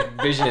this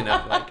like vision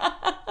of like.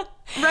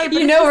 Right,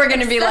 but we're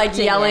gonna be like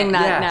yelling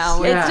that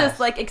now. It's just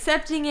like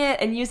accepting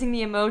it and using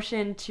the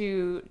emotion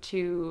to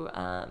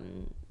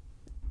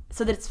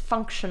so that it's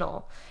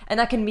functional, and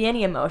that can be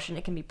any emotion.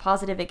 It can be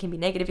positive, it can be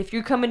negative. If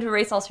you come into a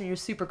race also and you're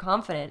super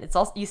confident, it's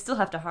also, you still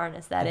have to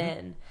harness that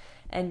in,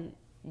 and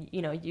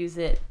use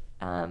it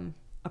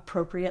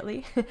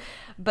appropriately.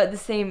 But the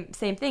same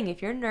thing,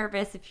 if you're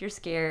nervous, if you're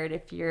scared,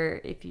 if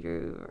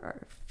you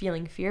are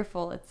feeling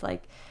fearful, it's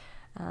like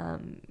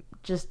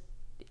just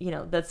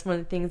that's one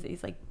of the things that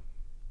he's like,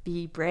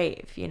 be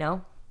brave,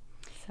 So.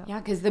 Yeah,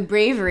 because the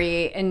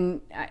bravery,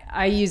 and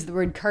I use the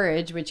word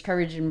courage, which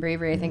courage and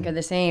bravery I think are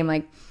the same,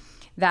 like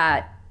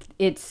that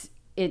it's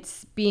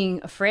being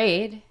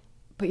afraid,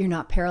 but you're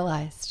not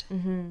paralyzed.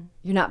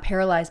 You're not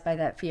paralyzed by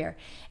that fear.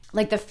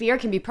 Like the fear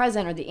can be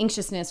present, or the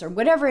anxiousness, or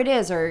whatever it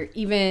is, or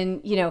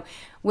even,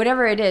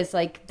 whatever it is,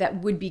 like that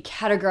would be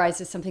categorized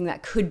as something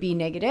that could be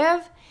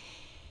negative.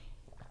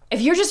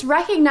 If you're just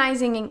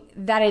recognizing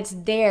that it's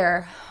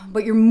there,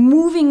 but you're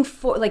moving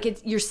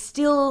you're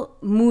still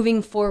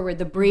moving forward.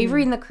 The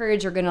bravery and the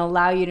courage are going to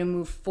allow you to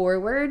move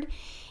forward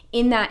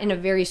in a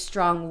very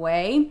strong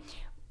way.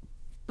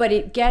 But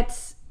it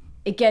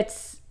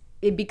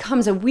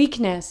becomes a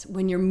weakness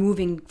when you're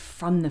moving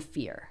from the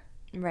fear.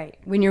 Right.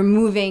 When you're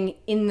moving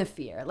in the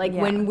fear. Like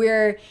when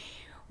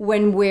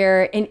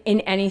we're in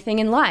anything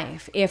in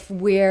life, if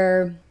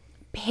we're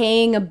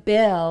paying a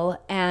bill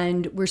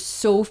and we're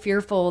so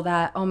fearful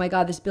that, oh my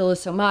God, this bill is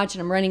so much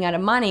and I'm running out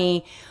of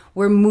money,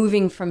 we're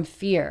moving from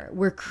fear.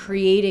 We're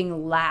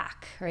creating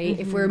lack, right?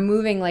 If we're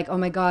moving like, oh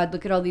my God,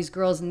 look at all these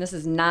girls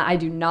and I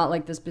do not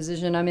like this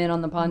position I'm in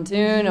on the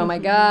pontoon, oh my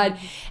God.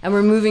 And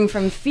we're moving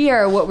from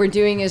fear, what we're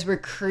doing is we're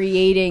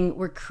creating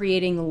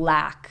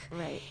lack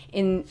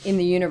in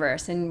the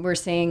universe. And we're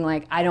saying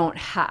like, I don't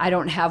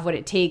have what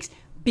it takes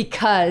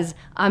because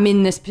I'm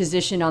in this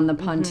position on the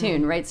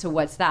pontoon, right? So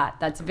what's that?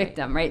 That's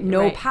victim, right?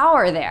 No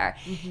power there.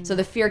 So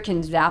the fear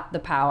can zap the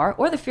power,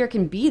 or the fear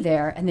can be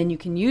there, and then you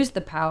can use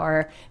the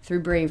power through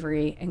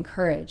bravery and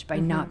courage by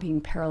not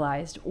being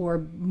paralyzed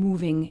or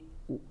moving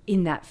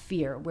in that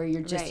fear where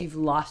you're just, you've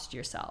lost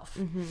yourself.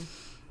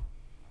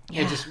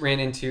 I just ran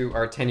into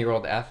our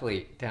 10-year-old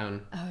athlete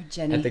down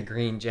at the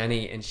green,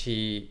 Jenny, and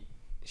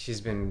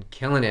she's been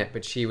killing it,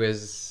 but she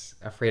was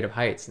afraid of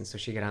heights, and so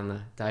she got on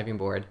the diving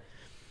board.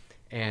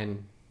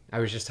 And I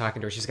was just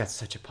talking to her. She's got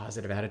such a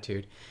positive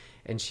attitude.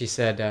 And she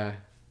said, I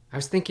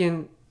was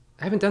thinking,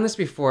 I haven't done this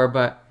before,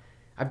 but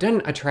I've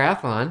done a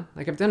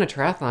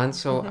triathlon.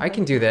 So I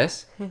can do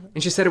this.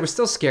 And she said it was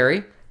still scary.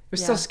 It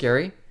was still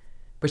scary.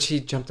 But she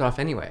jumped off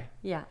anyway.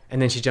 Yeah.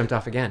 And then she jumped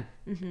off again.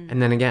 And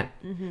then again.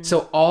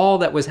 So all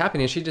that was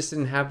happening, she just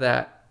didn't have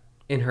that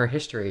in her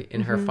history,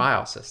 in her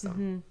file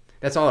system.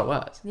 That's all it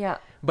was. Yeah.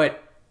 But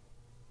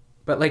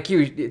like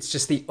you, it's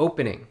just the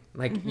opening.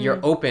 Like you're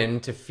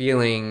open to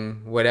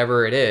feeling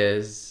whatever it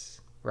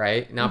is,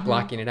 right? Not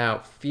blocking it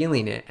out,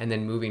 feeling it, and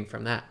then moving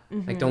from that.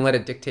 Like don't let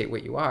it dictate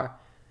what you are,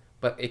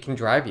 but it can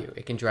drive you.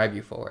 It can drive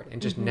you forward,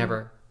 and just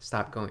never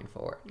stop going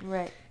forward.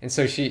 Right. And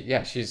so she's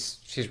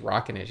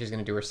rocking it. She's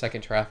going to do her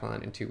second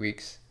triathlon in 2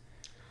 weeks.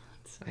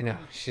 I know.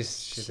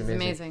 She's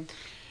amazing.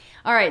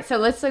 All right, so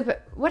let's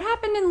look. What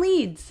happened in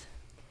Leeds?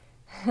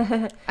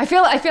 I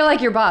feel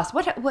like your boss.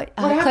 What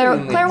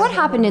Claire, what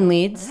happened in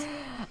Leeds?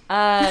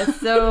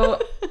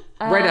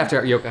 Right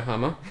after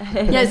Yokohama.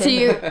 Yeah, so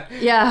you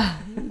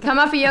come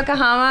off of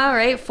Yokohama,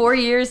 right? 4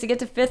 years to get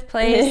to 5th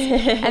place,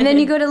 and then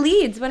you go to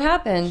Leeds. What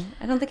happened?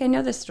 I don't think I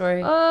know this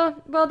story. Well,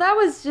 that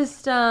was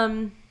just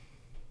got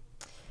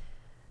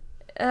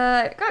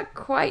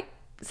quite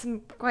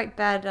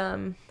bad.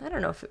 I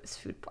don't know if it was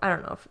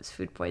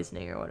food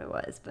poisoning or what it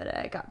was, but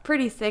I got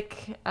pretty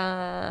sick.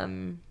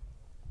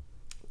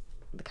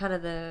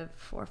 The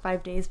 4 or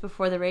 5 days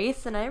before the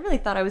race, and I really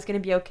thought I was going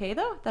to be okay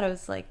though. That I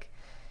was like,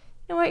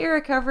 you know what, you're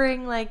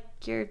recovering, like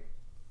you're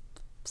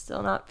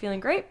still not feeling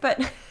great, but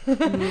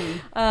I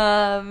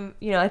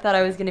thought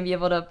I was going to be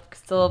able to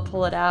still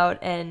pull it out.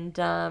 And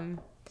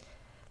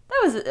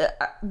that was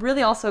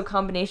really also a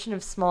combination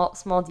of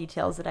small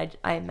details that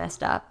I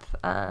messed up.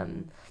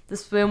 The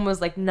swim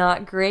was like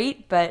not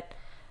great, but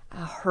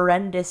a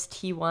horrendous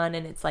T1,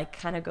 and it's like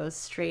kind of goes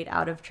straight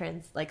out of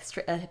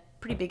a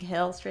pretty big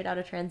hill straight out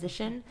of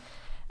transition,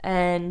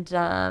 and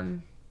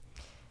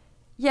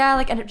yeah,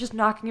 like ended up just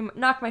knock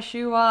my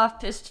shoe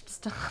off,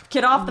 just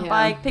get off the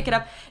bike, pick it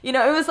up. You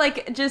know, it was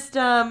like just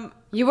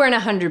you weren't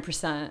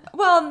 100%.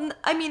 Well,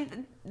 I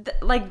mean,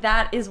 like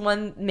that is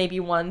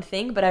one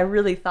thing, but I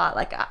really thought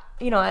like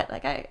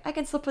I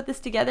can still put this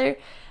together.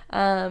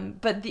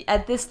 But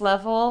at this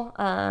level,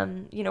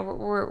 you know,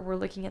 we're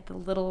looking at the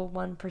little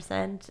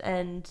 1%,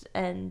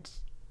 and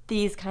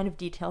these kind of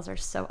details are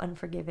so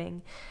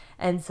unforgiving,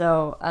 and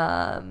so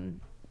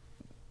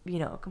you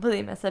know,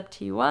 completely mess up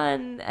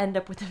T1, end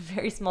up with a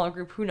very small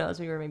group. Who knows?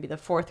 We were maybe the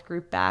 4th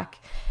group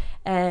back,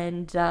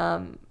 and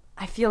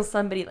I feel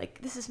somebody, like,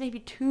 this is maybe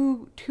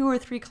 2 or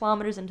 3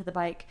 kilometers into the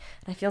bike,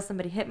 and I feel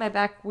somebody hit my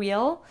back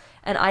wheel,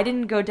 and I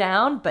didn't go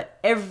down, but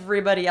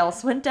everybody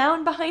else went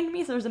down behind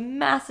me, so there was a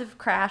massive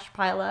crash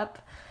pile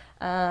up.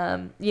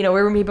 You know,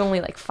 we were maybe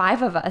only like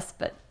 5 of us,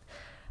 but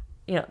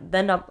you know,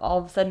 then all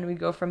of a sudden we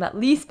go from at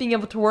least being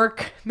able to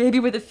work maybe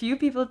with a few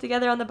people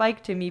together on the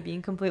bike to me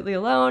being completely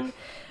alone.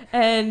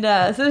 And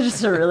so it was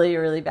just a really,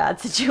 really bad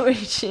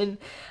situation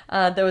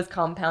that was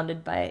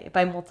compounded by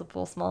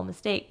multiple small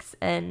mistakes.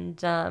 And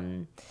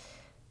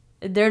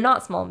they're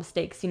not small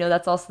mistakes. You know,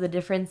 that's also the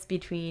difference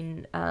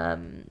between,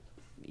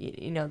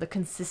 you know,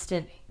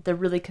 the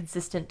really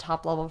consistent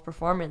top level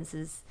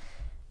performances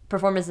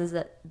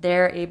that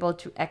they're able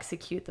to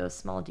execute those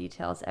small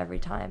details every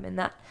time, and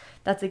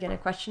that's again a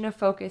question of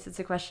focus. It's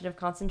a question of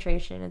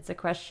concentration. It's a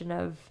question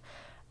of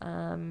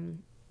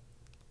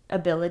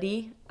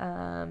ability,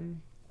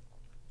 and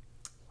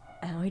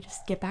we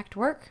just get back to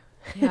work.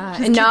 Yeah,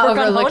 and not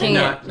overlooking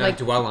it, not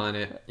dwell on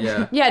it.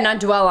 Yeah, yeah, not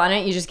dwell on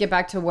it. You just get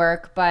back to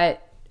work,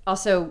 but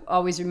also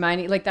always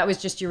reminding, like, that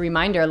was just your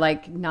reminder,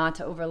 like, not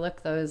to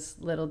overlook those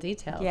little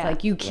details. Yeah.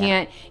 Like, you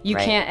can't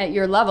at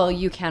your level,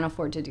 you can't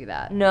afford to do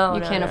that.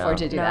 You can't afford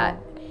to do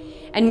that.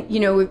 And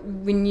you know,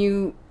 when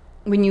you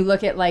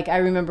look at, like, I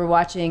remember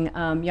watching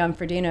Jan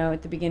Frodeno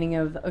at the beginning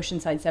of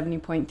Oceanside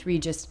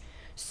 70.3, just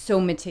so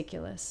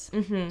meticulous,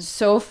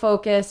 so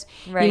focused.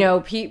 Right. You know,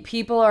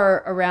 people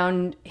are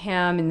around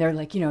him and they're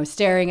like, you know,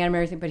 staring at him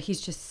and everything, but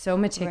he's just so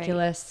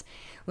meticulous. Right.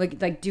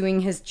 Like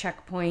doing his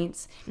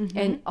checkpoints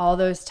and all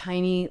those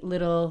tiny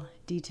little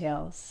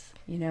details,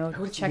 you know,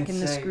 checking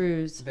the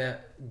screws.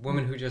 That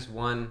woman who just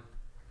won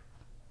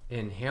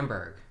in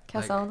Hamburg,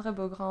 Cassandre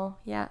Beaugrand,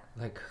 yeah.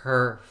 Like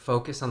her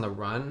focus on the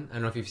run. I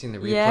don't know if you've seen the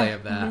replay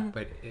of that,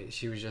 but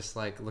she was just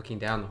like looking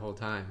down the whole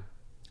time.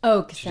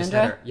 Oh,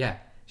 Cassandra?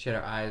 She had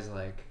her eyes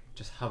like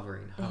just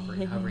hovering.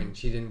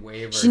 She didn't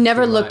waver. She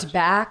never looked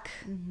back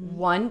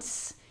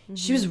once.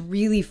 She was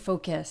really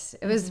focused.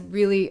 It was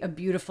really a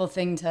beautiful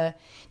thing to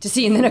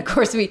see. And then, of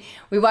course, we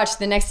watched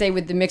the next day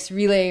with the mixed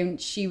relay,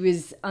 and she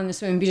was on the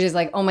swimming beach. She's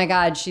like, oh my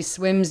God, she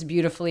swims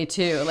beautifully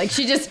too. Like,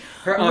 she just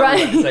her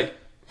arm was like,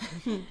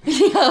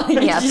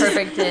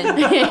 perfect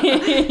in.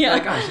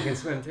 Like, oh, she can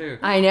swim too.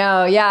 I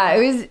know. Yeah,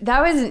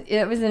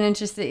 it was an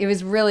interesting. It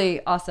was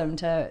really awesome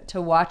to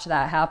watch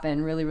that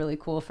happen. Really, really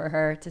cool for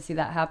her to see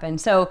that happen.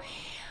 So,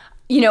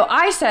 you know,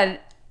 I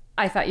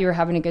thought you were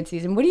having a good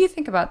season. What do you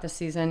think about this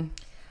season?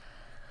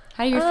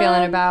 How are you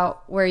feeling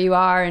about where you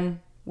are and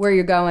where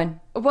you're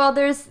going? Well,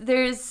 there's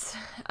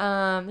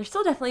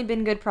still definitely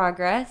been good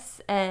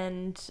progress,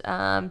 and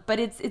but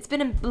it's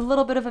been a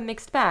little bit of a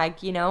mixed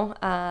bag, you know.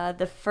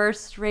 The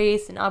first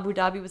race in Abu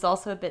Dhabi was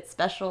also a bit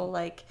special.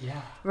 Like,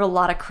 there were a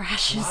lot of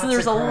crashes. So there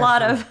was a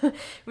lot of it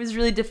was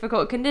really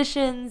difficult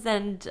conditions,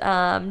 and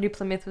New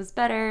Plymouth was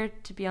better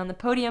to be on the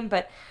podium,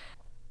 but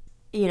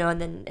you know,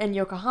 and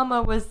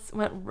Yokohama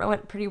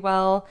went pretty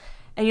well.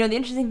 And, you know, the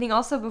interesting thing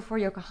also before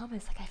Yokohama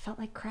is, like, I felt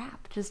like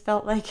crap. Just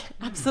felt like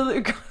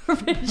absolute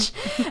garbage.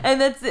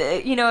 And that's,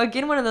 you know,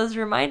 again, one of those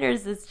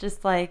reminders. It's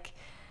just, like,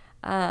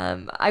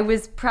 I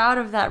was proud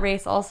of that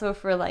race also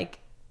for, like,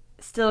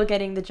 still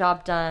getting the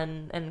job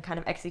done and kind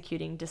of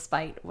executing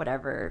despite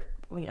whatever,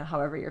 you know,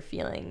 however you're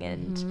feeling.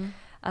 And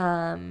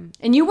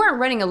and you weren't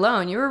running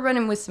alone. You were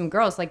running with some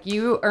girls. Like,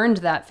 you earned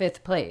that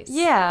 5th place.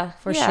 Yeah.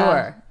 For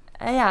sure.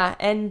 Yeah.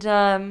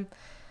 And,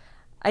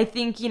 I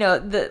think, you know,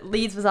 the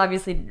Leeds was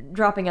obviously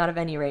dropping out of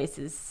any race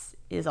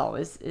is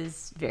always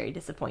very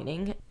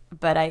disappointing.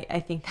 But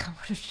I think that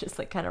would have just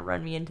like kind of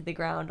run me into the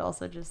ground.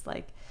 Also, just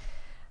like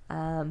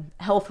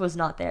health was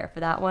not there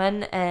for that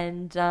one.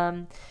 And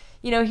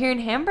you know, here in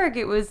Hamburg,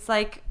 it was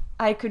like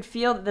I could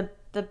feel that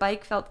the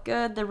bike felt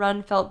good, the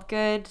run felt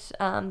good.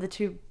 The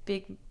 2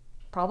 big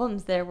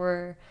problems there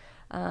were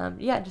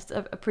just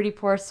a pretty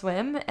poor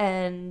swim,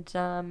 and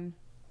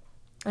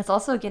it's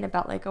also again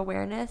about like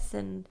awareness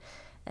and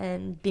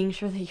being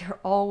sure that you're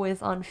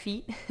always on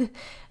feet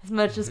as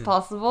much as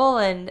possible,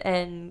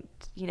 and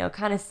you know,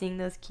 kind of seeing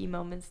those key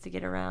moments to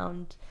get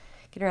around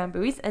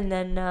buoys. And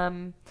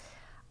then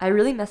I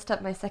really messed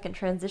up my second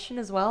transition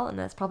as well, and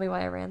that's probably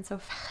why I ran so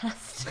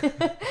fast.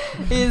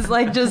 Is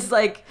like just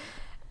like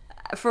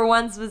for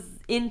once was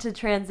into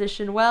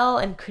transition well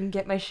and couldn't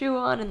get my shoe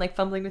on and like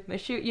fumbling with my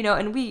shoe, you know,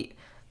 and we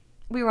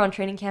were on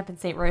training camp in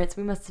St. Moritz.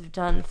 We must have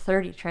done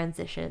 30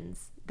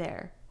 transitions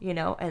there, you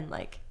know, and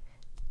like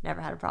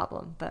never had a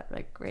problem. But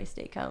like race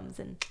day comes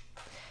and,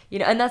 you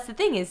know, and that's the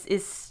thing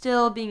is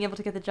still being able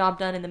to get the job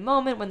done in the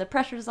moment when the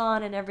pressure's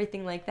on and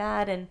everything like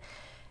that. And,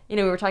 you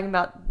know, we were talking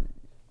about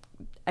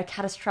a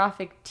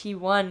catastrophic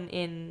T1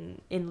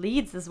 in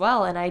Leeds as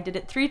well. And I did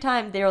it 3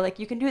 times. They were like,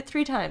 you can do it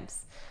 3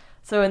 times.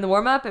 So in the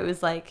warm-up, it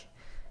was like,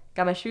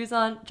 got my shoes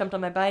on, jumped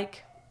on my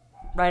bike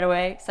right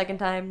away. 2nd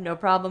time, no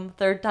problem.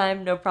 3rd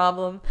time, no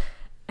problem.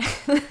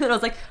 And I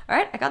was like, all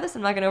right, I got this.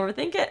 I'm not going to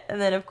overthink it.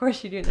 And then, of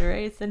course, you do it in the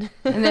race. And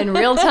then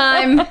real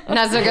time,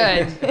 not so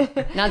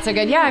good. Not so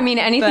good. Yeah, I mean,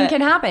 anything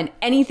can happen.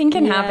 Anything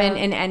can happen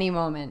in any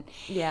moment.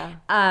 Yeah.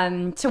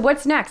 So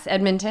what's next?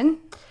 Edmonton?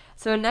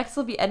 So next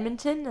will be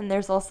Edmonton, and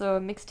there's also a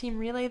mixed team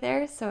relay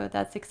there, so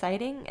that's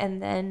exciting.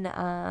 And then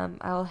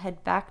I'll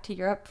head back to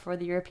Europe for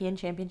the European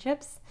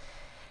Championships.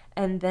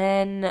 And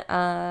then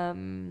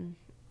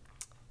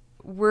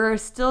we're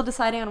still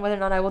deciding on whether or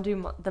not I will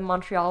do the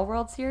Montreal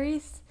World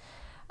Series.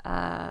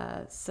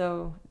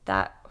 So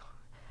that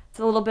it's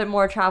a little bit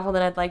more travel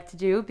than I'd like to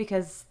do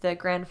because the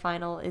grand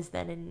final is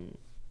then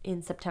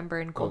in September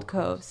in Gold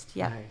Coast.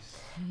 Yeah.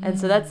 Nice. And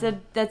so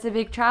that's a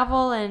big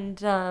travel,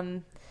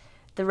 and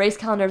the race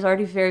calendar is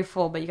already very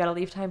full, but you got to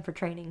leave time for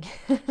training.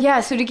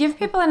 Yeah. So to give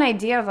people an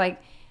idea of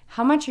like,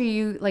 how much are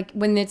you, like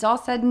when it's all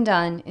said and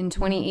done in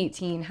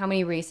 2018, how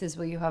many races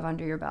will you have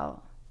under your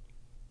belt?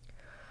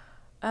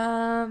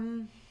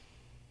 Counting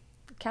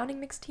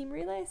mixed team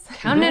relays?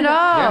 Count it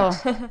all.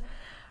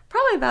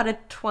 Probably about a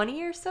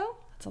 20 or so.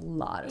 That's a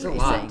lot of That's a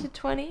racing. lot. To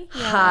 20.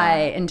 Yeah.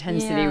 High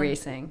intensity Yeah.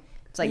 racing.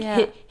 It's like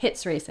Yeah.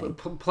 hits racing.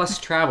 Plus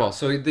travel.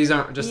 So these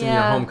aren't just in your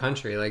Yeah. home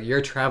country. Like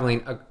you're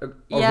traveling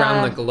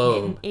around the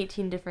globe. In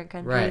 18 different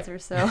countries Right. or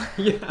so.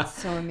 Yeah.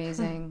 So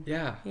amazing.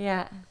 Yeah.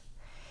 Yeah.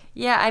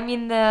 Yeah, I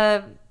mean,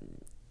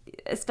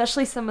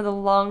 especially some of the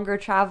longer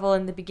travel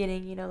in the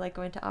beginning, you know, like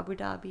going to Abu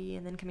Dhabi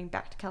and then coming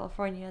back to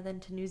California, then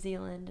to New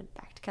Zealand and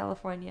back to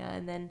California.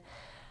 And then,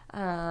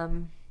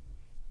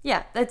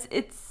 yeah,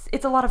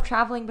 it's a lot of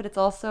traveling, but it's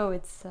also,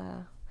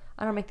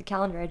 I don't make the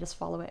calendar, I just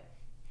follow it.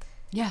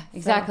 Yeah,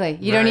 exactly.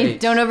 You Right.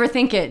 don't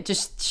overthink it.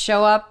 Just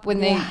show up when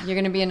you're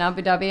going to be in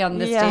Abu Dhabi on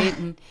this date.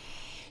 And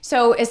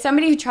so as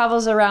somebody who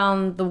travels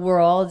around the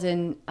world,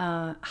 and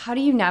how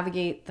do you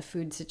navigate the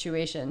food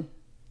situation?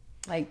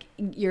 Like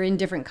you're in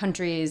different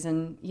countries,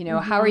 and you know,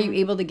 how are you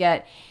able to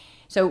get,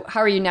 so how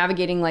are you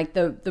navigating like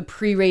the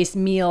pre-race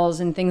meals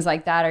and things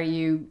like that? Are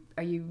you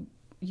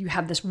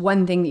have this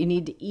one thing that you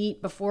need to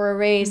eat before a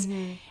race?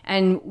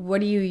 And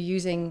what are you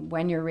using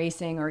when you're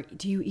racing, or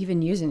do you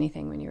even use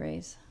anything when you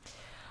race?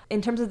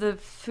 In terms of the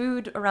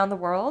food around the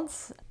world,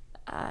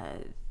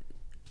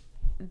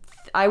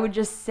 I would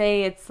just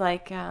say it's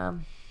like,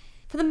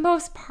 for the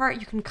most part,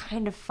 you can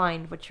kind of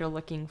find what you're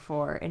looking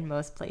for in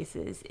most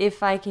places.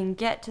 If I can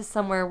get to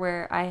somewhere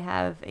where I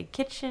have a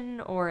kitchen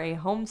or a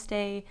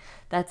homestay,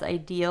 that's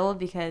ideal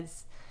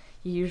because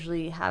you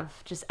usually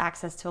have just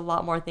access to a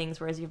lot more things,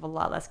 whereas you have a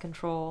lot less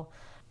control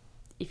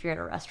if you're in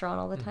a restaurant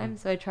all the time.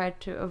 So I try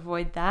to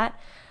avoid that.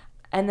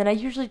 And then I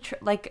usually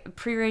like a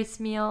pre-race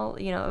meal,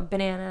 you know,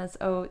 bananas,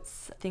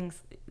 oats,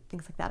 things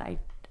like that.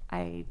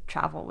 I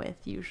travel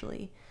with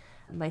usually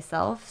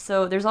myself.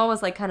 So there's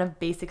always like kind of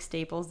basic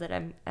staples that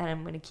I'm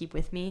going to keep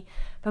with me.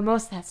 But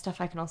most of that stuff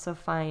I can also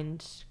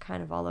find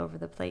kind of all over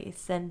the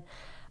place. And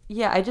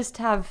yeah, I just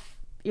have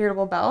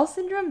irritable bowel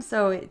syndrome,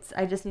 so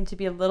I just need to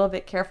be a little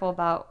bit careful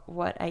about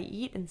what I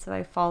eat. And so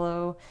I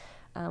follow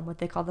what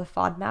they call the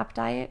FODMAP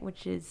diet,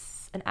 which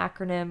is an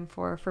acronym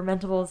for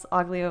fermentables,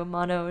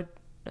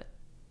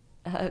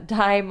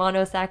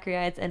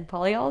 monosaccharides, and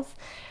polyols,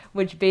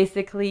 which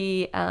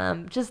basically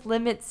just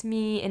limits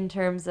me in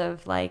terms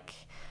of like,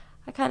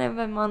 I kind of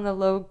am on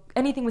the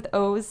anything with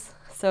O's,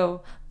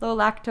 so low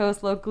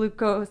lactose, low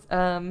glucose,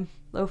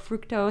 low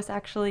fructose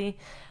actually,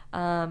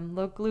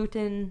 low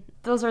gluten.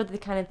 Those are the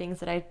kind of things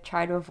that I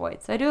try to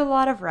avoid. So I do a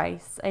lot of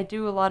rice. I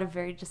do a lot of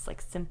very just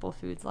like simple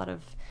foods, a lot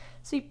of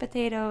sweet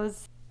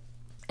potatoes.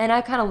 And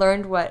I kind of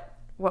learned what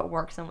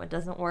works and what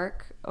doesn't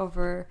work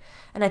and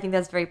I think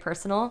that's very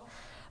personal.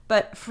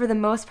 But for the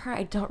most part,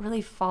 I don't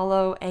really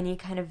follow any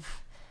kind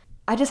of,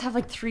 I just have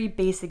like 3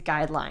 basic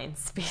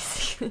guidelines,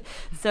 basically.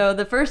 So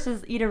the first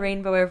is eat a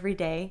rainbow every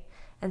day.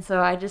 And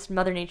so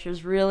Mother Nature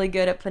is really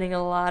good at putting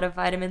a lot of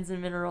vitamins and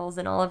minerals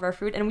in all of our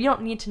food. And we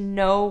don't need to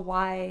know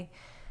why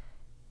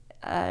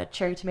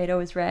cherry tomato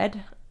is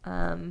red.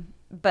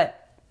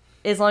 But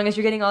as long as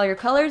you're getting all your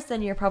colors,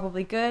 then you're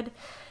probably good.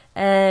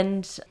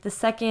 And the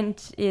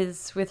second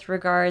is with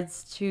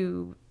regards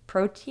to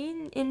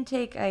protein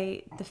intake.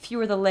 The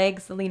fewer the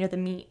legs, the leaner the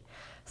meat.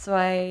 So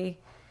I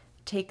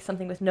take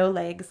something with no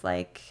legs,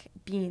 like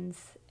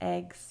beans,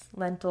 eggs,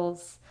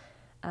 lentils,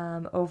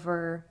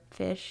 over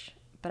fish.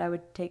 But I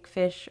would take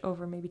fish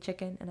over maybe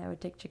chicken, and I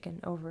would take chicken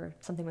over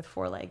something with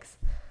 4 legs.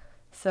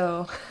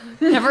 So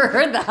Never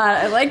heard that.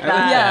 I like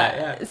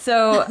that. Yeah.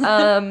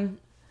 So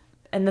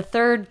and the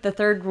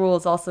third rule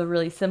is also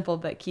really simple,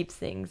 but keeps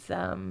things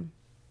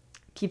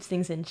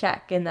in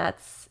check, and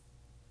that's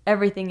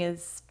everything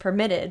is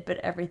permitted, but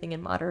everything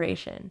in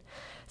moderation.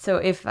 So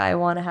if I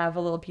want to have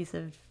a little piece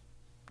of,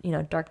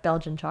 dark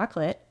Belgian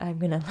chocolate, I'm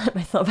gonna let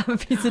myself have a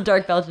piece of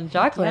dark Belgian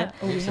chocolate.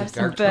 Yeah. We have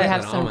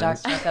some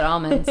dark chocolate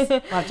almonds.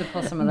 We'll have to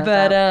pull some of that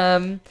But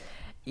out.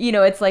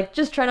 it's like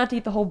just try not to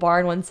eat the whole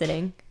bar in one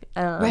sitting.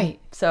 Right.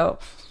 So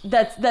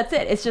that's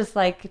it. It's just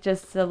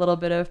a little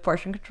bit of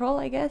portion control,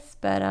 I guess.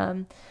 But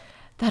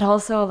that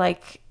also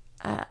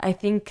I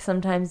think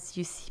sometimes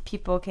you see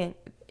people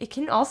it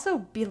can also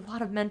be a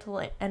lot of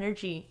mental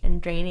energy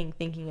and draining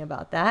thinking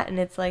about that. And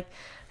it's like,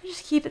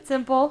 just keep it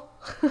simple.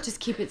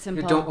 Just keep it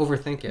simple. Don't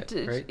overthink it,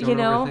 right? Don't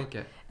overthink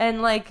it.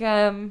 And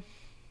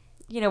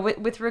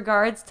with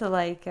regards to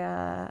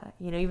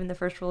even the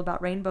first rule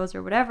about rainbows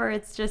or whatever,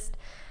 it's just,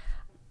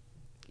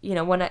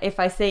 if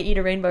I say eat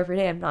a rainbow every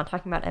day, I'm not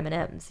talking about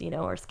M&Ms,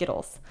 or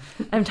Skittles.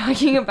 I'm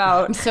talking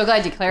about I'm so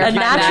glad you clarified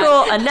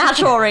a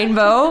natural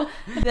rainbow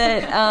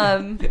that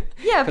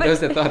For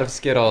those that thought of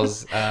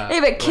Skittles, hey,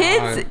 but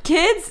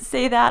kids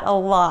say that a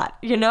lot,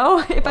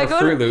 If I go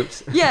Fruit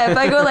Loops. if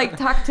I go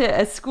talk to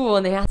a school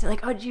and they ask me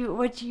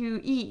what'd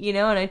you eat,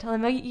 and I tell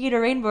them I eat a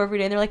rainbow every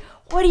day, and they're like,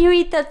 what do you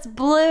eat that's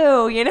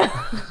blue,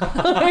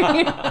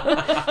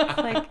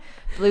 like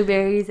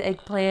blueberries,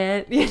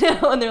 eggplant,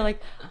 and they're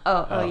like,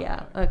 oh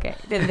yeah, okay,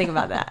 didn't think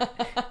about that.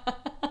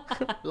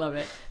 Love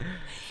it.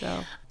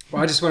 So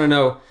Well, I just want to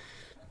know,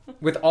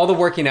 with all the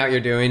working out you're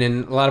doing,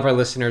 and a lot of our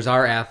listeners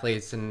are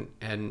athletes and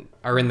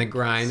are in the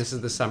grind, this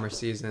is the summer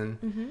season.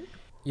 Mm-hmm.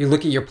 You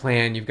look at your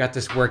plan, you've got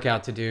this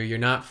workout to do, you're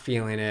not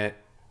feeling it.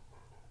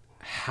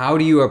 How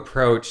do you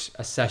approach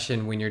a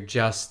session when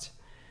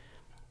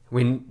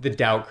the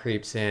doubt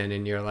creeps in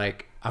and you're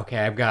like, okay,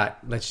 I've got,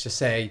 let's just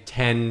say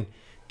 10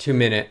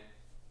 2-minute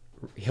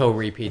hill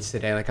repeats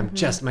today. Like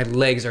my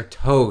legs are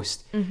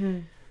toast. Mm-hmm.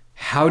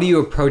 How do you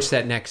approach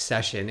that next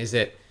session? Is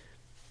it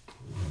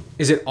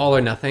all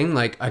or nothing?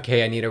 Like,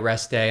 okay, I need a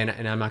rest day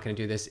and I'm not going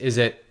to do this. Is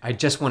it, I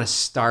just want to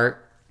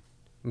start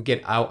and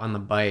get out on the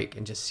bike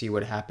and just see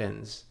what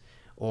happens?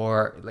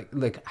 Or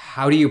like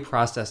how do you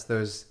process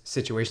those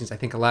situations? I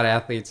think a lot of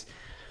athletes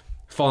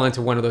fall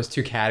into one of those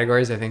two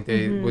categories. I think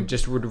they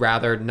would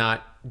rather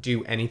not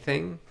do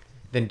anything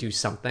than do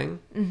something.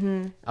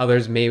 Mm-hmm.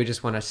 Others maybe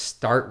just want to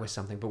start with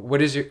something. But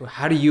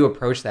how do you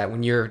approach that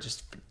when you're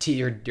just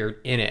you're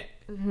in it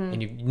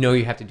and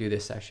you have to do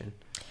this session?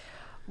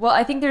 Well,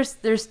 I think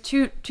there's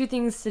two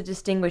things to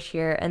distinguish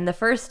here, and the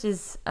first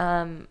is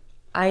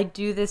I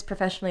do this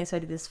professionally, so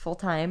I do this full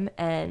time,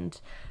 and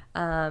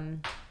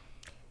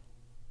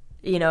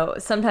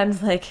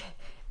sometimes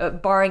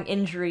barring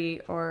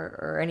injury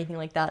or anything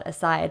like that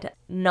aside,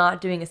 not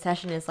doing a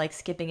session is like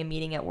skipping a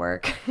meeting at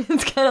work.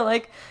 It's kind of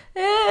like,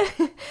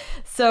 eh.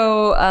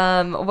 So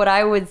what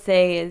I would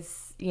say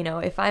is,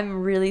 if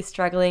I'm really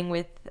struggling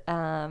with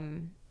or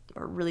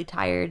really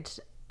tired,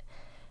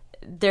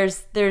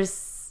 there's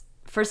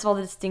first of all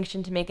the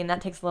distinction to make, and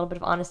that takes a little bit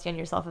of honesty on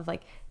yourself of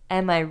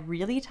am I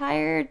really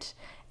tired,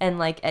 and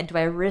do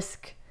I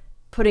risk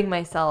putting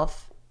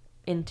myself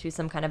into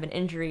some kind of an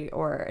injury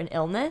or an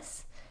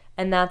illness?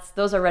 And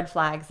those are red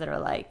flags that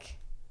are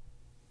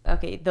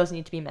okay, those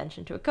need to be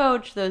mentioned to a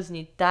coach.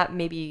 That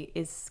maybe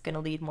is going to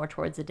lead more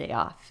towards a day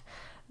off.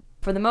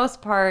 For the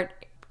most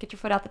part, get your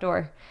foot out the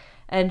door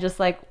and just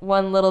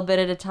one little bit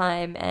at a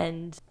time.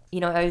 And,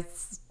 I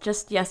was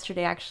just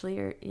yesterday I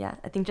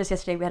think just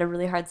yesterday we had a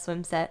really hard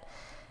swim set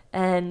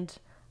and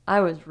I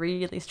was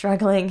really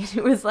struggling.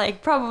 It was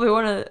probably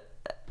one of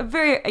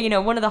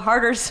the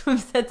harder swim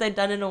sets I'd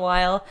done in a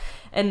while,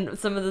 and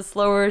some of the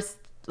slower,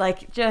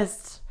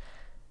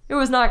 it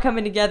was not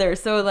coming together.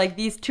 So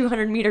these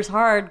 200 meters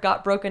hard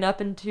got broken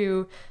up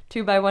into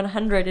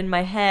 2x100 in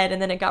my head,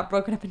 and then it got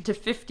broken up into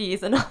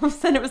 50s, and all of a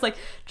sudden it was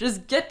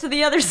just get to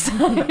the other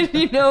side,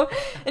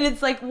 and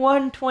it's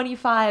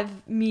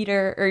 125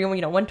 meter or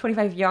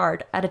 125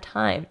 yard at a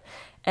time.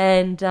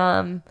 And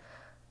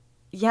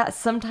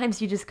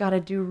sometimes you just got to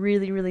do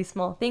really, really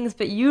small things,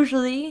 but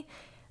usually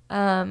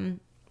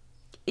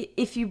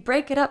if you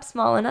break it up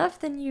small enough,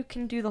 then you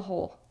can do the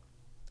whole,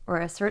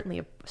 or certainly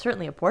a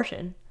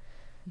portion.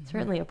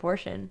 Certainly a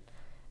portion.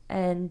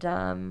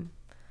 And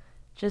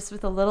just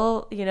with a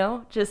little,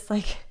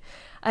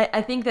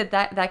 I think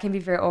that can be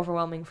very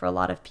overwhelming for a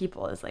lot of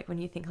people, is when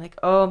you think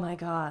oh my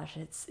gosh,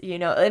 it's,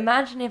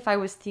 imagine if I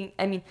was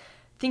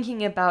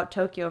thinking about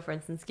Tokyo, for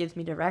instance, gives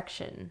me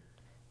direction,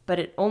 but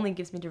it only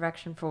gives me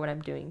direction for what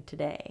I'm doing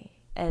today.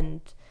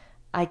 And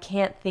I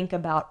can't think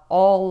about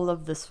all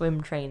of the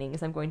swim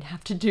trainings I'm going to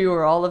have to do,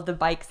 or all of the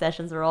bike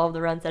sessions, or all of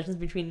the run sessions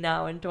between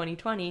now and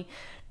 2020.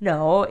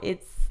 No,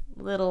 it's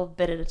little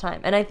bit at a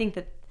time. And I think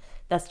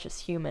that's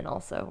just human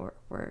also.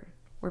 We're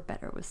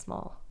better with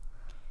small.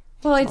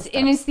 Well, it's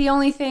the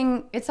only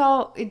thing, it's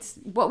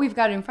what we've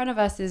got in front of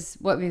us is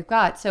what we've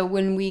got. So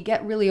when we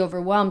get really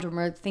overwhelmed, when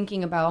we're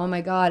thinking about, oh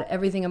my God,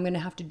 everything I'm going to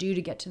have to do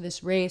to get to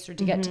this race or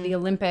to get to the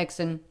Olympics,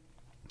 and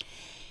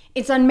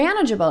It's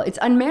unmanageable. It's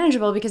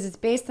unmanageable because it's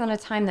based on a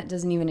time that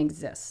doesn't even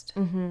exist.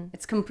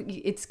 It's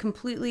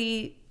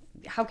completely,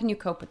 how can you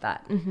cope with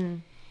that?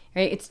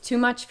 Right? It's too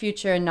much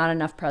future and not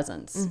enough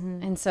presence.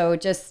 And so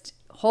just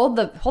hold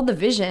the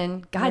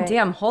vision. God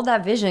damn, hold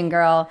that vision,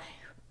 girl.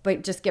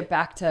 But just get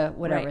back to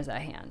whatever's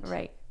at hand.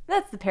 Right.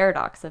 That's the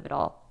paradox of it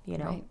all, you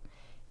know, Right.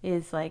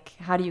 is like,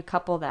 how do you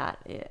couple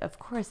that? Of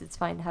course, it's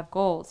fine to have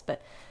goals,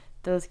 but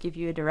those give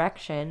you a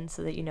direction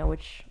so that you know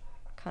which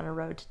kind of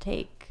road to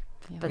take.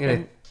 But then you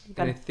and I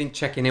gotta think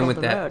checking in build with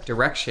the that road.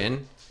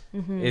 direction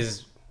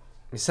is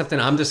something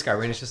I'm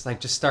discovering. It's just like,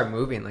 just start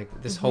moving.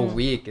 Like this whole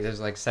week,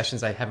 there's like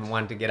sessions I haven't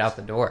wanted to get out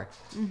the door.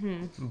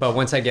 But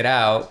once I get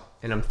out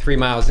and I'm 3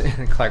 miles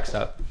in Clark's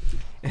up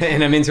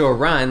and I'm into a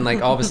run,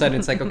 like all of a sudden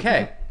it's like,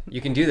 okay, you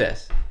can do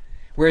this.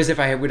 Whereas if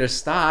I would have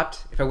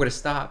stopped,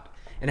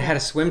 and I had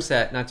a swim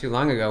set not too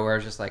long ago where I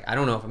was just like, I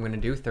don't know if I'm going to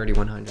do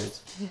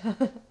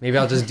 3100s. Maybe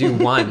I'll just do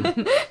one.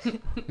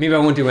 Maybe I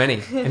won't do any.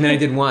 And then I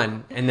did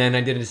one, and then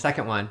I did a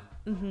second one.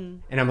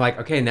 And I'm like,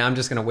 okay, now I'm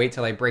just going to wait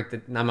till I break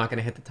and I'm not going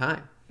to hit the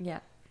time. Yeah.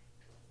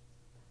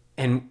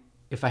 And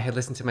if I had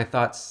listened to my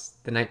thoughts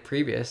the night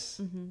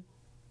previous,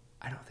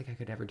 I don't think I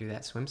could ever do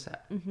that swim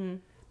set.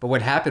 But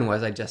what happened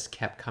was I just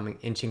kept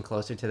inching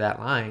closer to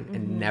that line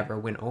and never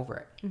went over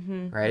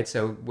it. Right?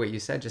 So what you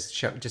said, just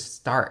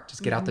start,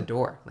 just get out the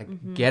door,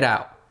 like get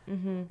out.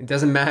 It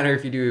doesn't matter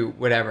if you do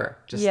whatever,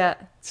 just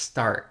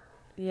start.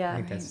 Yeah.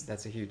 I think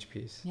that's a huge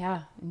piece.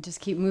 Yeah, and just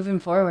keep moving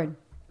forward.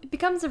 It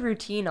becomes a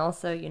routine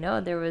also, you know.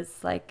 There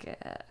was like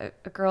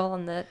a girl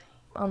on the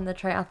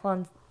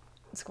triathlon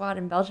squad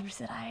in Belgium. She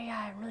said,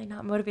 I'm really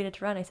not motivated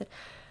to run. I said,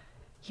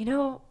 you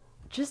know,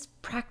 just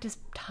practice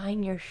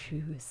tying your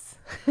shoes.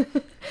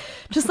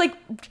 Just like,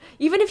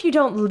 even if you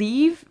don't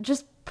leave,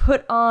 just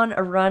put on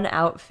a run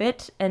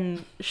outfit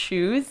and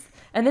shoes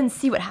and then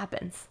see what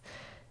happens.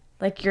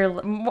 Like, you're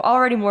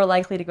already more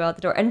likely to go out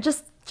the door. And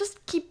just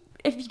keep,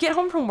 if you get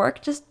home from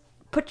work, just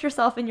put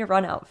yourself in your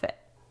run outfit.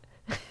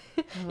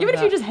 Even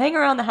if you just hang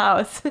around the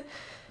house.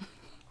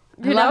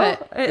 You love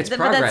know? it. It's But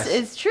progress.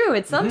 it's true.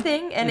 It's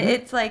something. And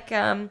it's like,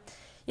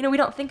 you know, we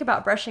don't think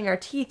about brushing our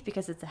teeth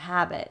because it's a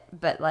habit.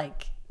 But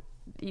like,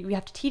 we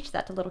have to teach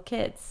that to little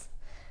kids.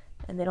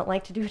 And they don't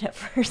like to do it at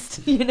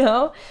first, you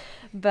know?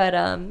 But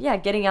yeah,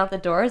 getting out the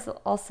door is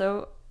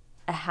also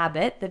a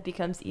habit that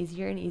becomes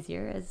easier and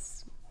easier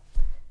as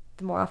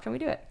the more often we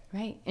do it.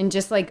 Right. And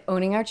just like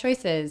owning our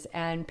choices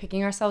and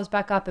picking ourselves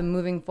back up and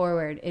moving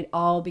forward, it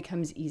all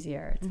becomes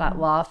easier. It's that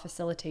law of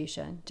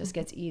facilitation. Just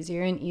gets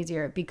easier and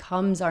easier. It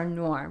becomes our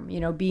norm. You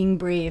know, being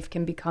brave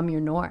can become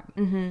your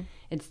norm.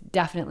 It's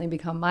definitely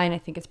become mine. I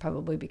think it's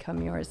probably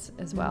become yours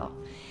as well.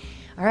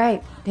 All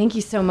right. Thank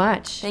you so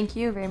much. Thank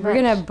you very much.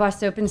 We're going to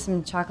bust open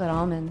some chocolate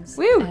almonds.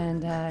 Woo!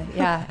 And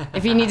yeah,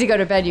 if you need to go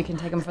to bed, you can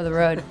take them for the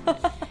road.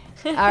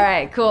 All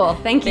right. Cool.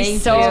 Thank you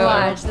so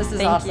much. This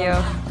is awesome.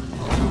 Thank you.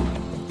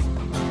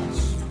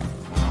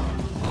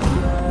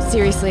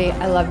 Seriously,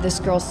 I love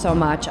this girl so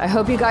much. I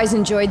hope you guys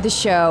enjoyed the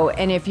show.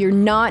 And if you're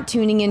not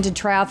tuning into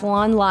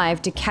Triathlon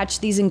Live to catch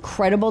these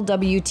incredible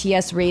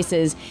WTS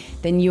races,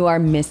 then you are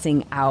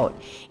missing out.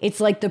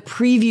 It's like the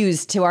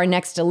previews to our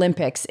next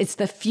Olympics. It's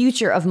the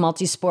future of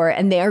multisport,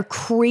 and they are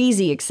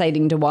crazy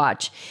exciting to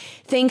watch.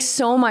 Thanks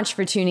so much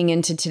for tuning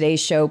into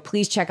today's show.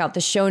 Please check out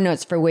the show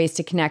notes for ways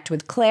to connect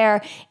with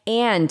Claire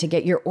and to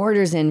get your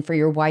orders in for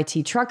your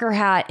YT Trucker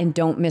hat. And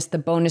don't miss the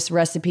bonus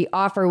recipe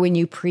offer when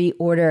you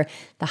pre-order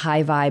the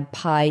High Vibe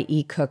Pie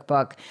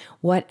e-cookbook.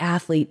 What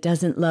athlete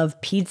doesn't love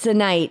pizza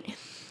night?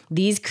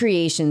 These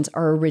creations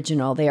are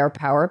original, they are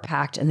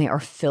power-packed, and they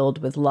are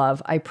filled with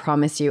love. I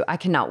promise you, I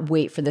cannot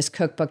wait for this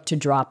cookbook to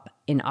drop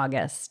in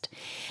August.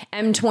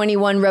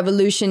 M21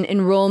 Revolution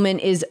enrollment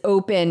is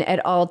open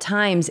at all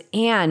times,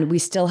 and we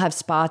still have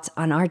spots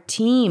on our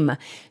team.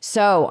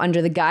 So,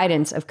 under the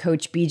guidance of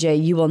Coach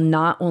BJ, you will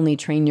not only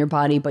train your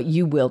body, but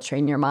you will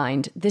train your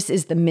mind. This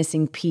is the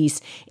missing piece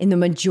in the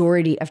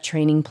majority of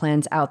training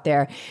plans out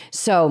there.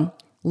 So,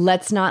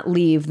 let's not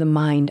leave the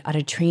mind out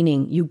of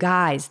training. You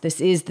guys, this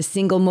is the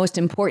single most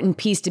important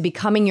piece to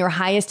becoming your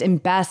highest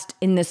and best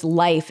in this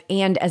life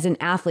and as an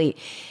athlete.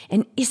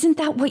 And isn't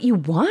that what you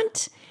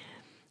want?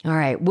 All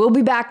right, we'll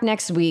be back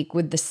next week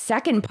with the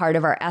second part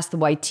of our Ask the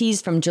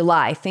YTs from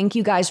July. Thank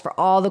you guys for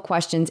all the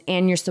questions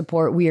and your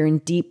support. We are in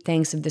deep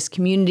thanks of this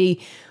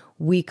community.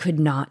 We could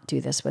not do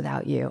this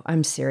without you.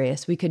 I'm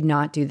serious. We could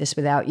not do this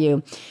without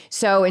you.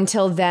 So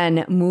until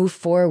then, move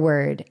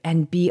forward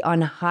and be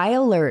on high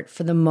alert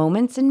for the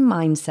moments and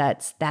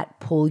mindsets that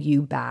pull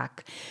you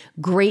back.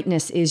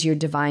 Greatness is your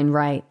divine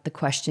right. The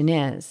question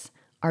is,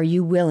 are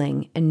you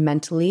willing and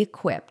mentally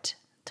equipped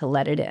to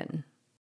let it in?